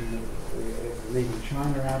proportion of leaving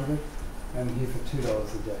China out of it, and here for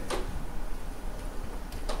 $2 a day.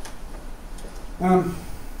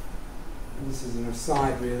 This is an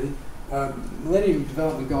aside, really. Millennium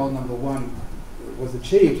Development Goal number 1 was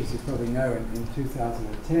achieved, as you probably know, in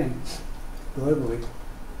 2010 globally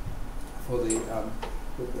for the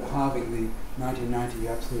halving the 1990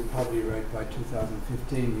 absolute poverty rate by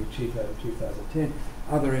 2015. We achieved that in 2010.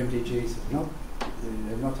 Other MDGs have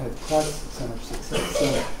not had quite so much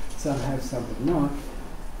success. Some have, some have not.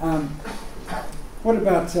 What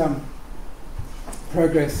about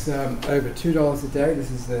progress over $2 a day?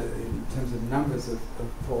 This is in terms of numbers of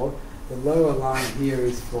poor. The lower line here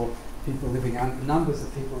is for people living numbers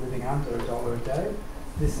of people living under $1 a day.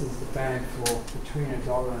 This is the band for between $1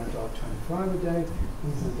 and $1.25 a day.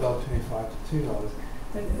 This is $1.25 to $2.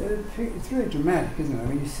 And it's really dramatic, isn't it? I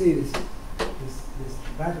mean, you see this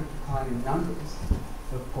dramatic decline in numbers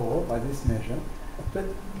of poor by this measure, but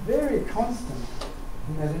very constant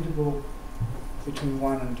in that interval between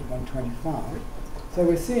 1 and 1.25. So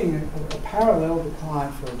we're seeing a parallel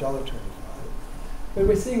decline for $1.25, but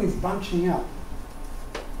we're seeing this bunching up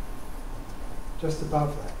just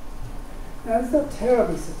above that. Now, it's not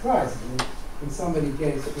terribly surprising when somebody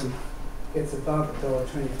gets above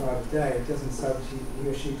 $1.25 a day. It doesn't he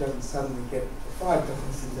or she doesn't suddenly get $5 a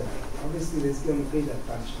day. Obviously, there's going to be that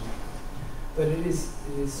bunching up, but it is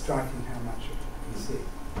striking how much you see.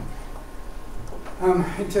 In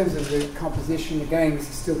terms of the composition, again, this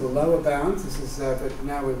is still the lower bounds. This is, but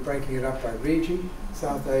now we're breaking it up by region: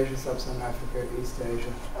 South Asia, Sub-Saharan Africa, East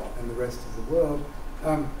Asia, and the rest of the world.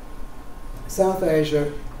 South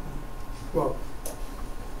Asia, well,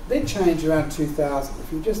 big change around 2000.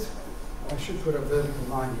 If you just, I should put a vertical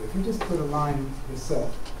line here. If you just put a line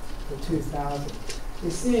yourself for 2000,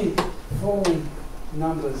 you're seeing falling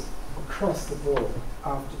numbers across the board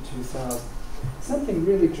after 2000. Something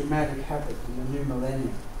really dramatic happened in the new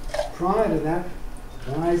millennium. Prior to that,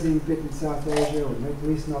 rising bit in South Asia, or at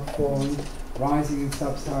least not falling, rising in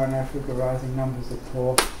Sub-Saharan Africa, rising numbers of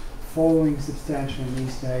poor, falling substantially in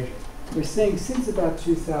East Asia. We're seeing, since about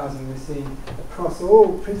 2000, we're seeing across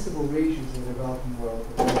all principal regions in the developing world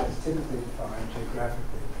that is typically defined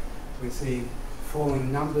geographically, we see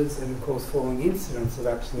falling numbers and, of course, falling incidence of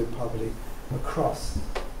absolute poverty across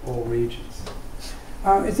all regions.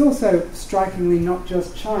 It's also strikingly not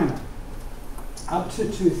just China. Up to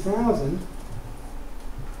 2000,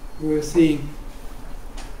 we were seeing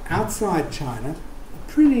outside China a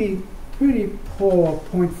pretty poor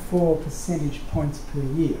 0.4 percentage points per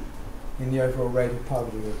year in the overall rate of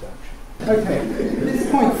poverty reduction. Okay, this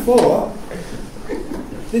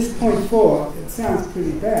 0.4, it sounds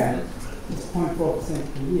pretty bad, it's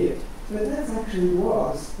 0.4% per year, but that's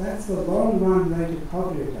the long run rate of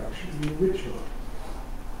poverty reduction in the rich world.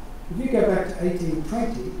 If you go back to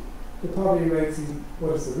 1820, the poverty rates in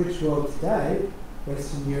what is the rich world today,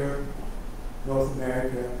 Western Europe, North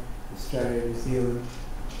America, Australia, New Zealand,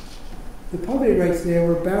 the poverty rates there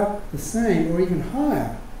were about the same or even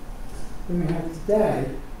higher than we have today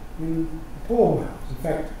in the poor world. In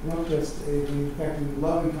fact, not just in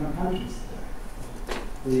low-income countries today.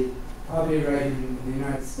 The poverty rate in the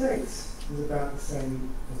United States is about the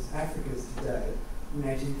same as Africa's today in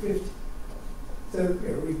 1850. So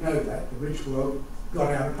we know that the rich world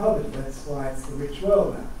got out of poverty. That's why it's the rich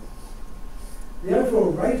world now. The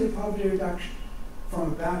overall rate of poverty reduction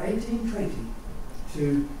from about 1820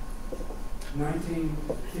 to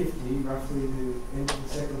 1950, roughly the end of the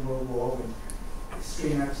Second World War, when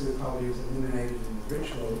extreme absolute poverty was eliminated in the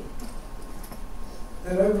rich world,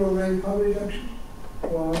 that overall rate of poverty reduction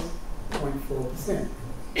was 0.4%.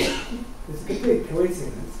 It's a complete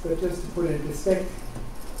coincidence, but just to put it in perspective,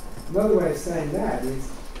 another way of saying that is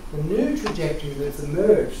the new trajectory that's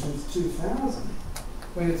emerged since 2000,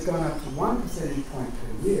 when it's gone up to 1 percentage point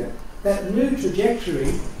per year, that new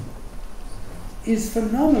trajectory is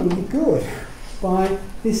phenomenally good by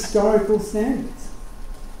historical standards.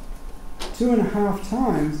 2.5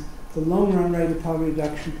 times the long run rate of poverty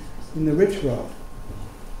reduction in the rich world.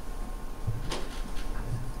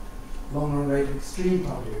 Long run rate of extreme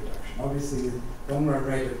poverty reduction. Obviously, the long run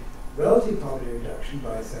rate of relative poverty reduction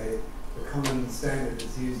by, say, the common standard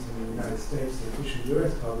that's used in the United States, the official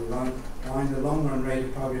US poverty line, the long run rate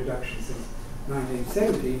of poverty reduction since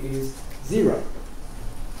 1970 is 0.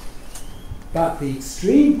 But the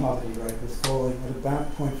extreme poverty rate was falling at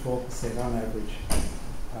about 0.4% on average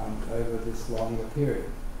over this longer period.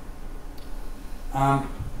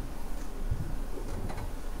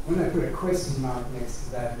 When I put a question mark next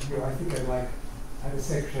to that, I think I'd like I had a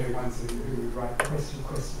secretary once who would write question,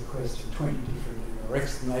 20 different, or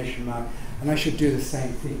exclamation mark, and I should do the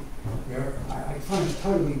same thing. I find it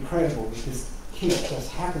totally incredible that this kid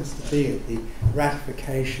just happens to be at the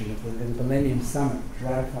ratification of the Millennium Summit, which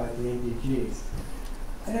ratified the MDGs.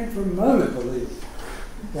 I don't for a moment believe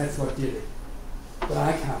that's what did it. But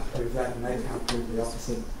I can't prove that, and they can't prove the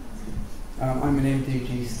opposite. I'm an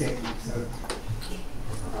MDG skeptic, so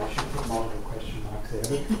I should put multiple question marks there.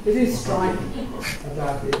 But it is striking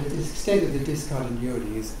about the extent of the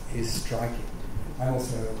discontinuity is striking. I'm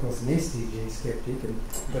also, of course, an SDG skeptic,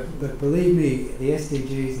 but believe me, the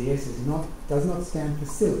SDGs, the S does not stand for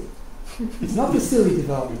silly. It's not the silly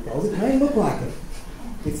development goals. It may look like it.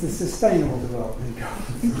 It's the sustainable development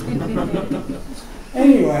goals.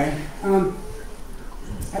 Anyway,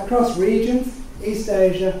 across regions, East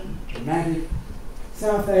Asia, dramatic.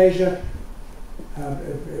 South Asia,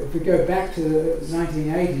 if we go back to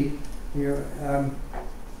 1980,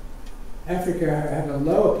 Africa had a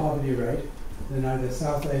lower poverty rate than either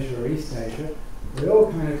South Asia or East Asia. They all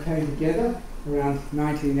kind of came together around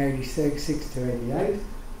 1986 to 88,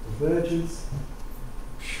 divergence.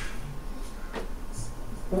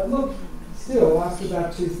 But look, still, after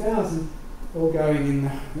about 2000, all going in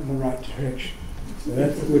the right direction. So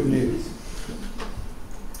that's good news.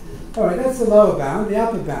 All right, that's the lower bound, the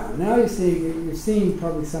upper bound. Now you've seen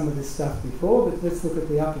probably some of this stuff before, but let's look at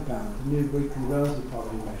the upper bound, the new weekly relative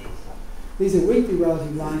poverty measures. These are weekly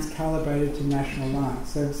relative lines calibrated to national lines.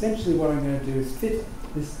 So essentially what I'm going to do is fit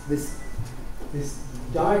this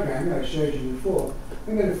diagram that I showed you before.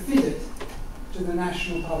 I'm going to fit it to the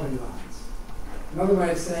national poverty lines. Another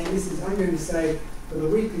way of saying this is I'm going to say for the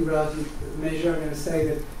weekly relative measure, I'm going to say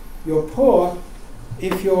that you're poor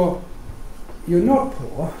if you're not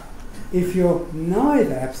poor, if you're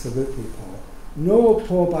neither absolutely poor, nor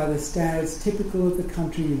poor by the standards typical of the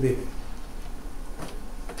country you live in.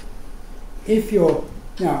 If you're,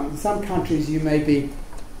 now in some countries you may be,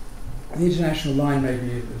 the international line may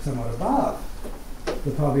be somewhat above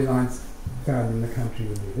the poverty lines found in the country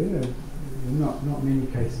you live in. Not many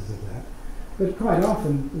cases of that. But quite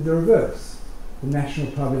often the reverse. The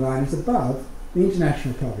national poverty line is above the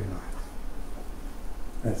international poverty line.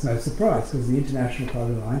 That's no surprise, because the international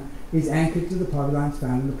poverty line is anchored to the poverty lines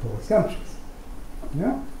found in the poorest countries.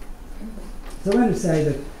 Yeah? So I'm going to say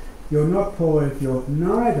that you're not poor if you're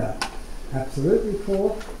neither absolutely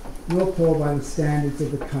poor nor poor by the standards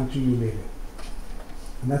of the country you live in.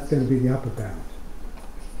 And that's going to be the upper bound.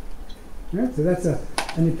 Yeah? So that's an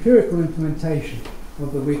empirical implementation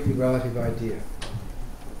of the weekly relative idea.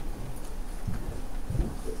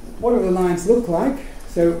 What do the lines look like?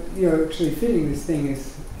 So, actually fitting this thing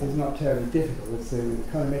is not terribly difficult. It's an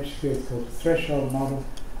econometric field called the threshold model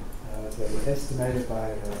that was estimated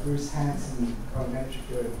by Bruce Hansen, econometric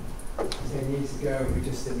field 10 years ago. We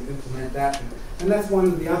just didn't implement that. And that's one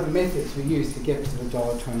of the other methods we use to get to the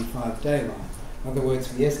 $1.25 day line. In other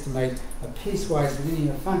words, we estimate a piecewise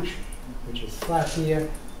linear function, which is flat here.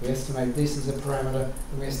 We estimate this as a parameter,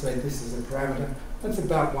 and we estimate this as a parameter. That's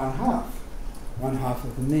about 1/2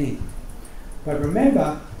 of the mean. But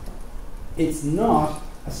remember, it's not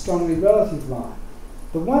a strongly relative line.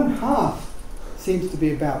 The 1/2 seems to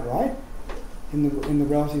be about right in the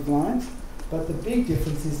relative lines, but the big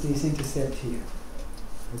difference is this intercept here,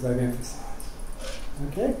 as I've emphasized.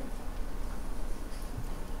 Okay?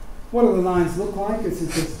 What do the lines look like? This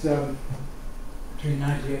is just between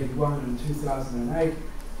 1981 and 2008.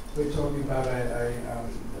 We're talking about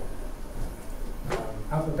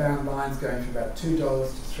upper bound lines going from about $2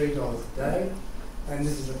 to $3 a day. And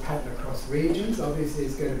this is a pattern across regions. Obviously,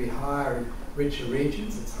 it's going to be higher in richer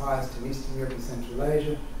regions. It's highest in Eastern Europe and Central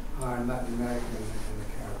Asia, higher in Latin America and the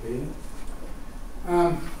Caribbean.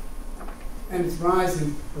 And it's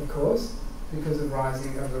rising, of course, because of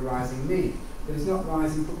the rising mean. But it's not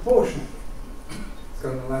rising proportionally. It's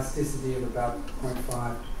got an elasticity of about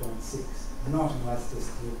 0.5 to 0.6, not an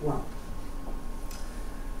elasticity of 1.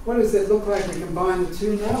 What does it look like? We combine the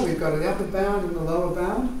two now. We've got the upper bound and the lower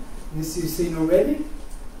bound. This you've seen already.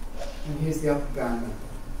 And here's the upper bound number.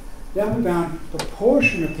 The upper bound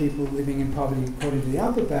proportion of people living in poverty according to the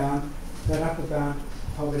upper bound, that upper bound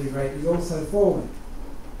poverty rate is also falling.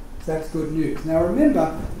 So that's good news. Now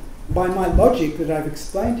remember, by my logic that I've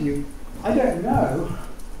explained to you, I don't know.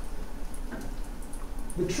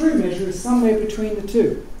 The true measure is somewhere between the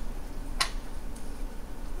two.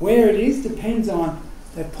 Where it is depends on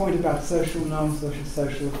that point about social norms versus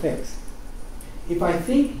social effects. If I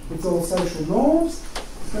think it's all social norms,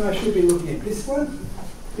 then I should be looking at this one.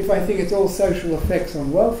 If I think it's all social effects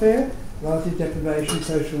on welfare, relative deprivation,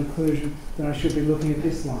 social inclusion, then I should be looking at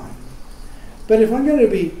this line. But if I'm going to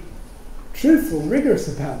be truthful, rigorous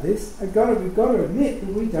about this, we've got to admit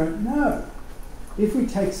that we don't know. If we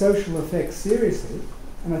take social effects seriously,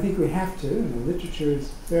 and I think we have to, and the literature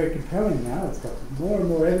is very compelling now, it's got more and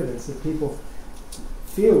more evidence that people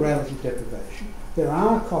feel relative deprivation. There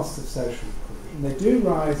are costs of social inclusion. They do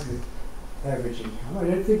rise with average income. I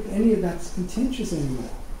don't think any of that's contentious anymore.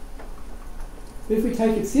 But if we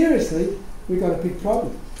take it seriously, we've got a big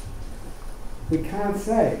problem. We can't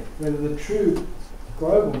say whether the true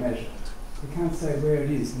global measure, we can't say where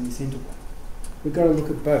it is in this interval. We've got to look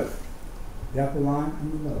at both, the upper line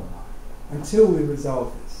and the lower line, until we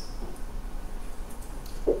resolve this.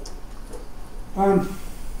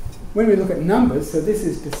 When we look at numbers, so this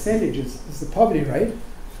is percentages, this is the poverty rate.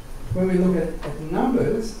 When we look at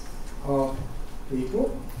numbers of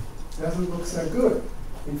people, it doesn't look so good.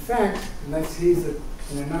 In fact, and that's here's in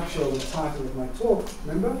a nutshell the title of my talk,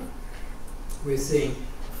 remember? We're seeing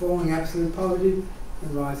falling absolute poverty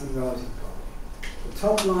and rising relative poverty. The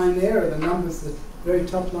top line there are the numbers, the very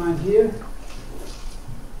top line here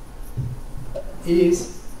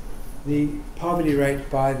is the poverty rate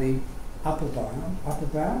by the upper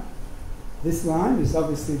bound. This line is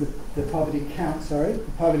obviously the poverty count, the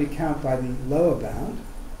poverty count by the lower bound.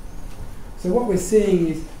 So what we're seeing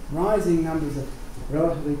is rising numbers of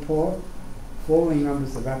relatively poor, falling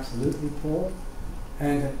numbers of absolutely poor,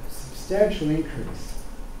 and a substantial increase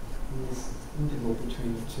in this interval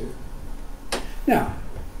between the two. Now,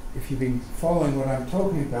 if you've been following what I'm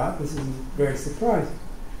talking about, this isn't very surprising.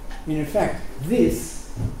 In fact,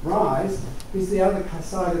 this rise is the other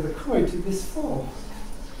side of the coin to this fall.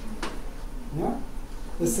 Yeah?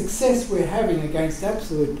 The success we're having against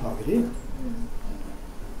absolute poverty,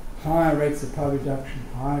 higher rates of poverty reduction,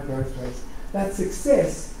 higher growth rates, that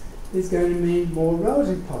success is going to mean more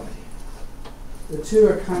relative poverty. The two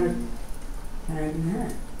are kind of hand in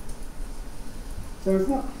hand. So it's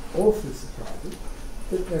not awfully surprising,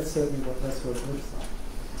 but that's certainly what it looks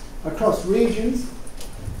like. Across regions,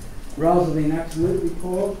 relatively and absolutely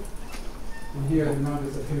poor, and here are the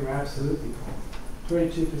numbers of who are absolutely poor.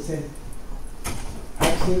 22%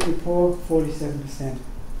 absolutely poor, 47%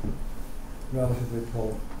 relatively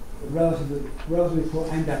poor. Relatively poor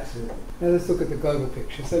and absolutely. Now let's look at the global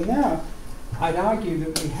picture. So now I'd argue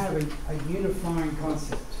that we have a unifying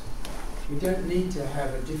concept. We don't need to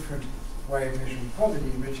have a different way of measuring poverty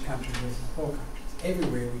in rich countries versus poor countries.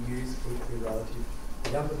 Everywhere we use weekly relative.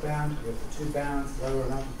 The upper bound, we have the two bounds, lower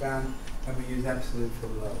and upper bound, and we use absolute for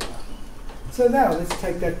the lower bound. So now let's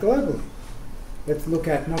take that globally. Let's look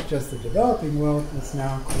at not just the developing world, let's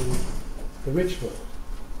now include the rich world.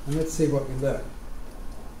 And let's see what we learn.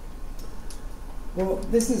 Well,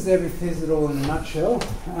 this is it all in a nutshell.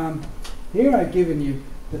 Here I've given you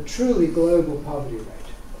the truly global poverty rate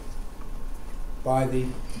by the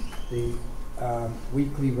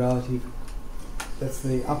weekly relative, that's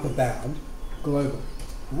the upper bound, globally.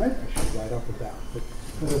 Right? I should write upper bound, but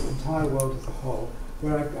for the entire world as a whole,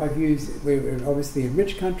 where I've used, we're obviously in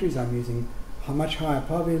rich countries, I'm using much higher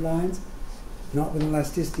poverty lines, not with an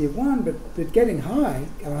elasticity of 1, but getting high.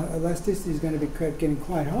 Elasticity is going to be getting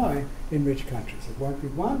quite high in rich countries. It won't be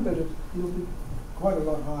 1, but it'll be quite a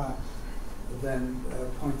lot higher than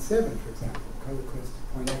 0.7, for example, close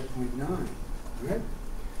to 0.8, 0.9.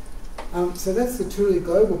 Right? So that's the truly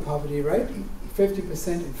global poverty rate, 50%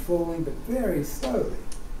 and falling, but very slowly.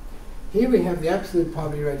 Here we have the absolute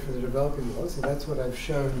poverty rate for the developing world, so that's what I've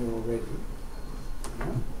shown you already.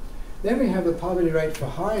 Right? Then we have the poverty rate for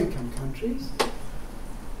high-income countries,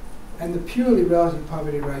 and the purely relative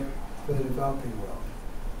poverty rate for the developing world.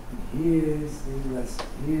 And here's the lesson.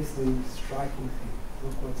 Here's the striking thing.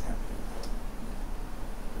 Look what's happening.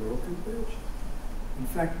 They're all converging. In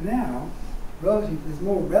fact, now, there's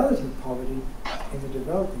more relative poverty in the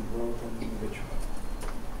developing world than in the rich world.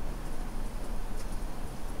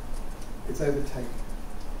 It's overtaken.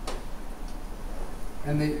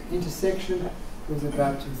 And the intersection was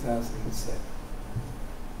about 2007.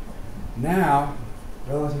 Now,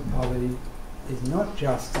 relative poverty is not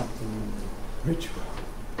just something in the rich world.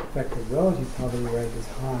 In fact, the relative poverty rate is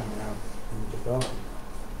higher now in the developing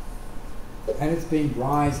world. And it's been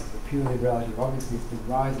rising, purely relative. Obviously, it's been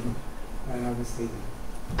rising, and obviously,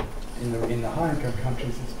 in the high-income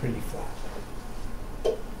countries, it's pretty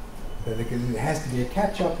flat. So it has to be a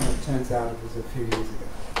catch-up, and it turns out it was a few years ago.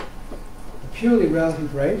 The purely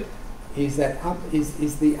relative rate is that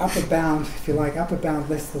is the upper bound, if you like, upper bound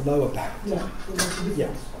less the lower bound. Yeah,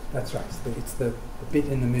 Yeah, that's right. It's the bit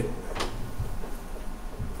in the middle.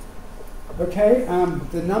 Okay,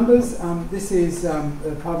 the numbers. This is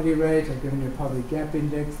the poverty rate. I've given you a poverty gap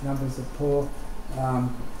index. Numbers of poor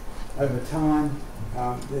over time.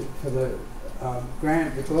 For the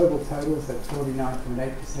the global total is at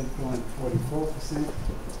 49.8%, falling to 44%.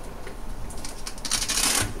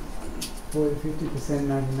 50%,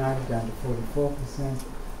 1990 down to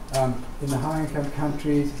 44%. In the high-income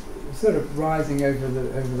countries, sort of rising over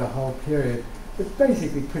the whole period, but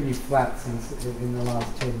basically pretty flat since in the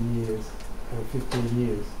last 10 years or 15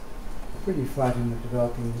 years. Pretty flat in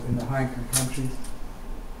the high-income countries.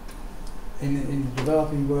 In the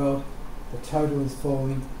developing world, the total is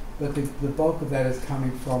falling, but the bulk of that is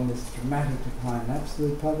coming from this dramatic decline in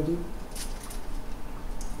absolute poverty.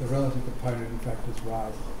 The relative component, in fact, is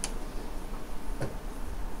rising.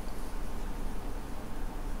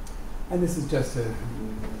 And this is just a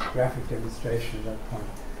graphic demonstration at that point.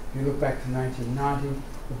 If you look back to 1990,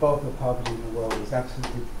 the bulk of poverty in the world was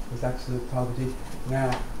absolute poverty.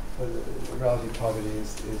 Now, the relative poverty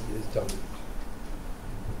is dominant.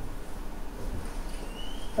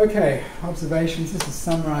 Okay, observations. This is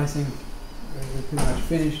summarising. We're pretty much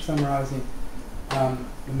finished summarising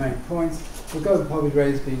the main points. The global poverty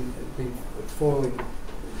rate has been falling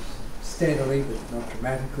steadily, but not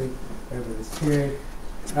dramatically, over this period.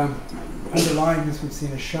 Underlying this, we've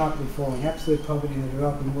seen a sharply falling absolute poverty in the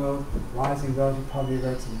developing world, rising relative poverty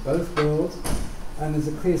rates in both worlds, and there's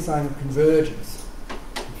a clear sign of convergence.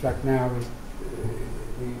 In fact, now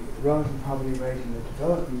the relative poverty rate in the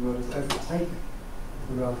developing world has overtaken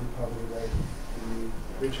the relative poverty rate in the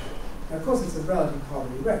rich world. Now, of course, it's a relative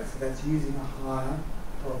poverty rate, so that's using a higher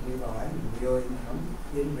poverty line in real income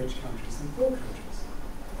in rich countries than poor countries.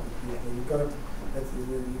 You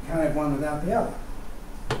can't have one without the other.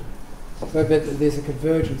 So, but there's a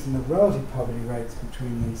convergence in the relative poverty rates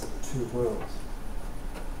between these two worlds.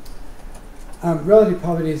 Relative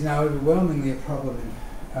poverty is now overwhelmingly a problem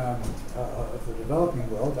of the developing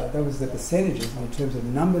world. That was the percentages in terms of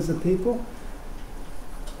numbers of people.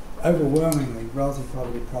 Overwhelmingly, relative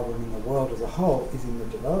poverty problem in the world as a whole is in the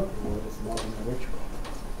developing world, it's not in the rich world.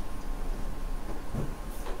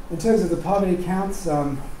 In terms of the poverty counts,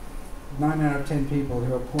 9 out of 10 people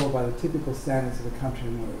who are poor by the typical standards of the country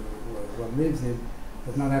one lives in,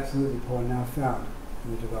 but not absolutely poor, are now found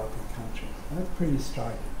in the developing countries. That's pretty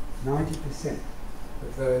striking. 90%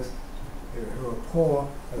 of those who are poor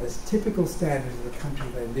are the typical standards of the country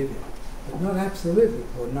they live in, but not absolutely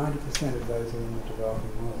poor. 90% of those are in the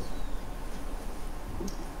developing world.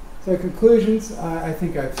 So conclusions, I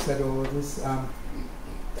think I've said all of this.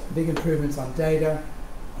 Big improvements on data.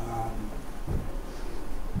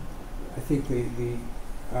 I think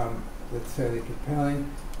that's fairly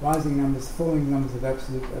compelling. Rising numbers, falling numbers of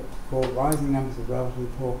absolute poor, rising numbers of relatively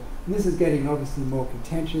poor. And this is getting obviously more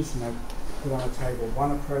contentious, and I've put on the table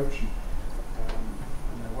one approach, and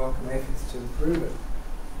I welcome efforts to improve it.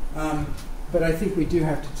 But I think we do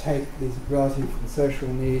have to take these relative and social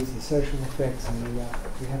needs, the social effects, and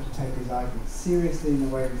we have to take these arguments seriously in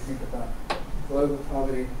the way we think about global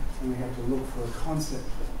poverty, and we have to look for a concept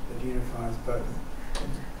that unifies both.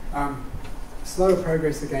 Slow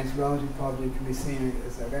progress against relative poverty can be seen,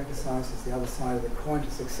 as I've emphasised, as the other side of the coin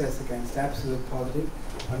to success against absolute poverty.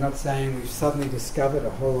 I'm not saying we've suddenly discovered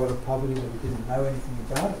a whole lot of poverty that we didn't know anything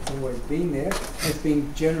about. It's always been there. It's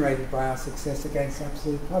been generated by our success against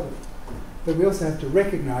absolute poverty. But we also have to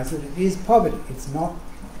recognise that it is poverty. It's not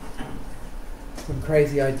some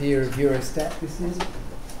crazy idea of Eurostat. This is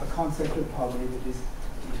a concept of poverty that is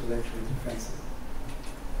intellectually defensible,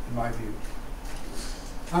 in my view.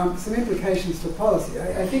 Some implications for policy.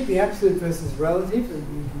 I think the absolute versus relative, you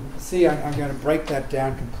can see I'm going to break that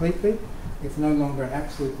down completely. It's no longer an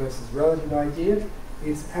absolute versus relative idea.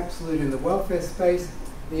 It's absolute in the welfare space.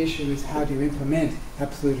 The issue is how do you implement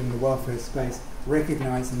absolute in the welfare space,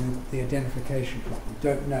 recognising the identification point. You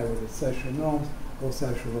don't know whether it's social norms or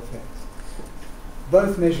social effects.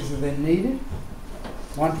 Both measures are then needed,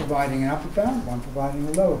 one providing an upper bound, one providing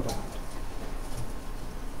a lower bound.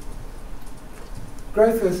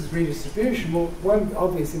 Growth versus redistribution, well, one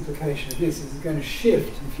obvious implication of this is it's going to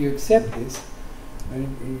shift, if you accept this, and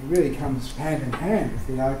it really comes hand in hand with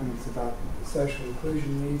the arguments about social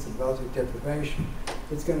inclusion needs and relative deprivation.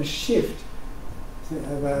 It's going to shift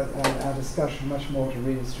our discussion much more to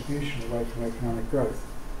redistribution away from economic growth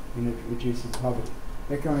in reducing poverty.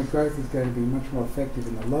 Economic growth is going to be much more effective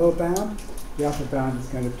in the lower bound. The upper bound is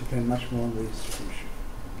going to depend much more on redistribution.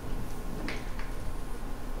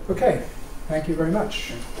 Okay. Thank you very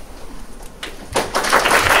much.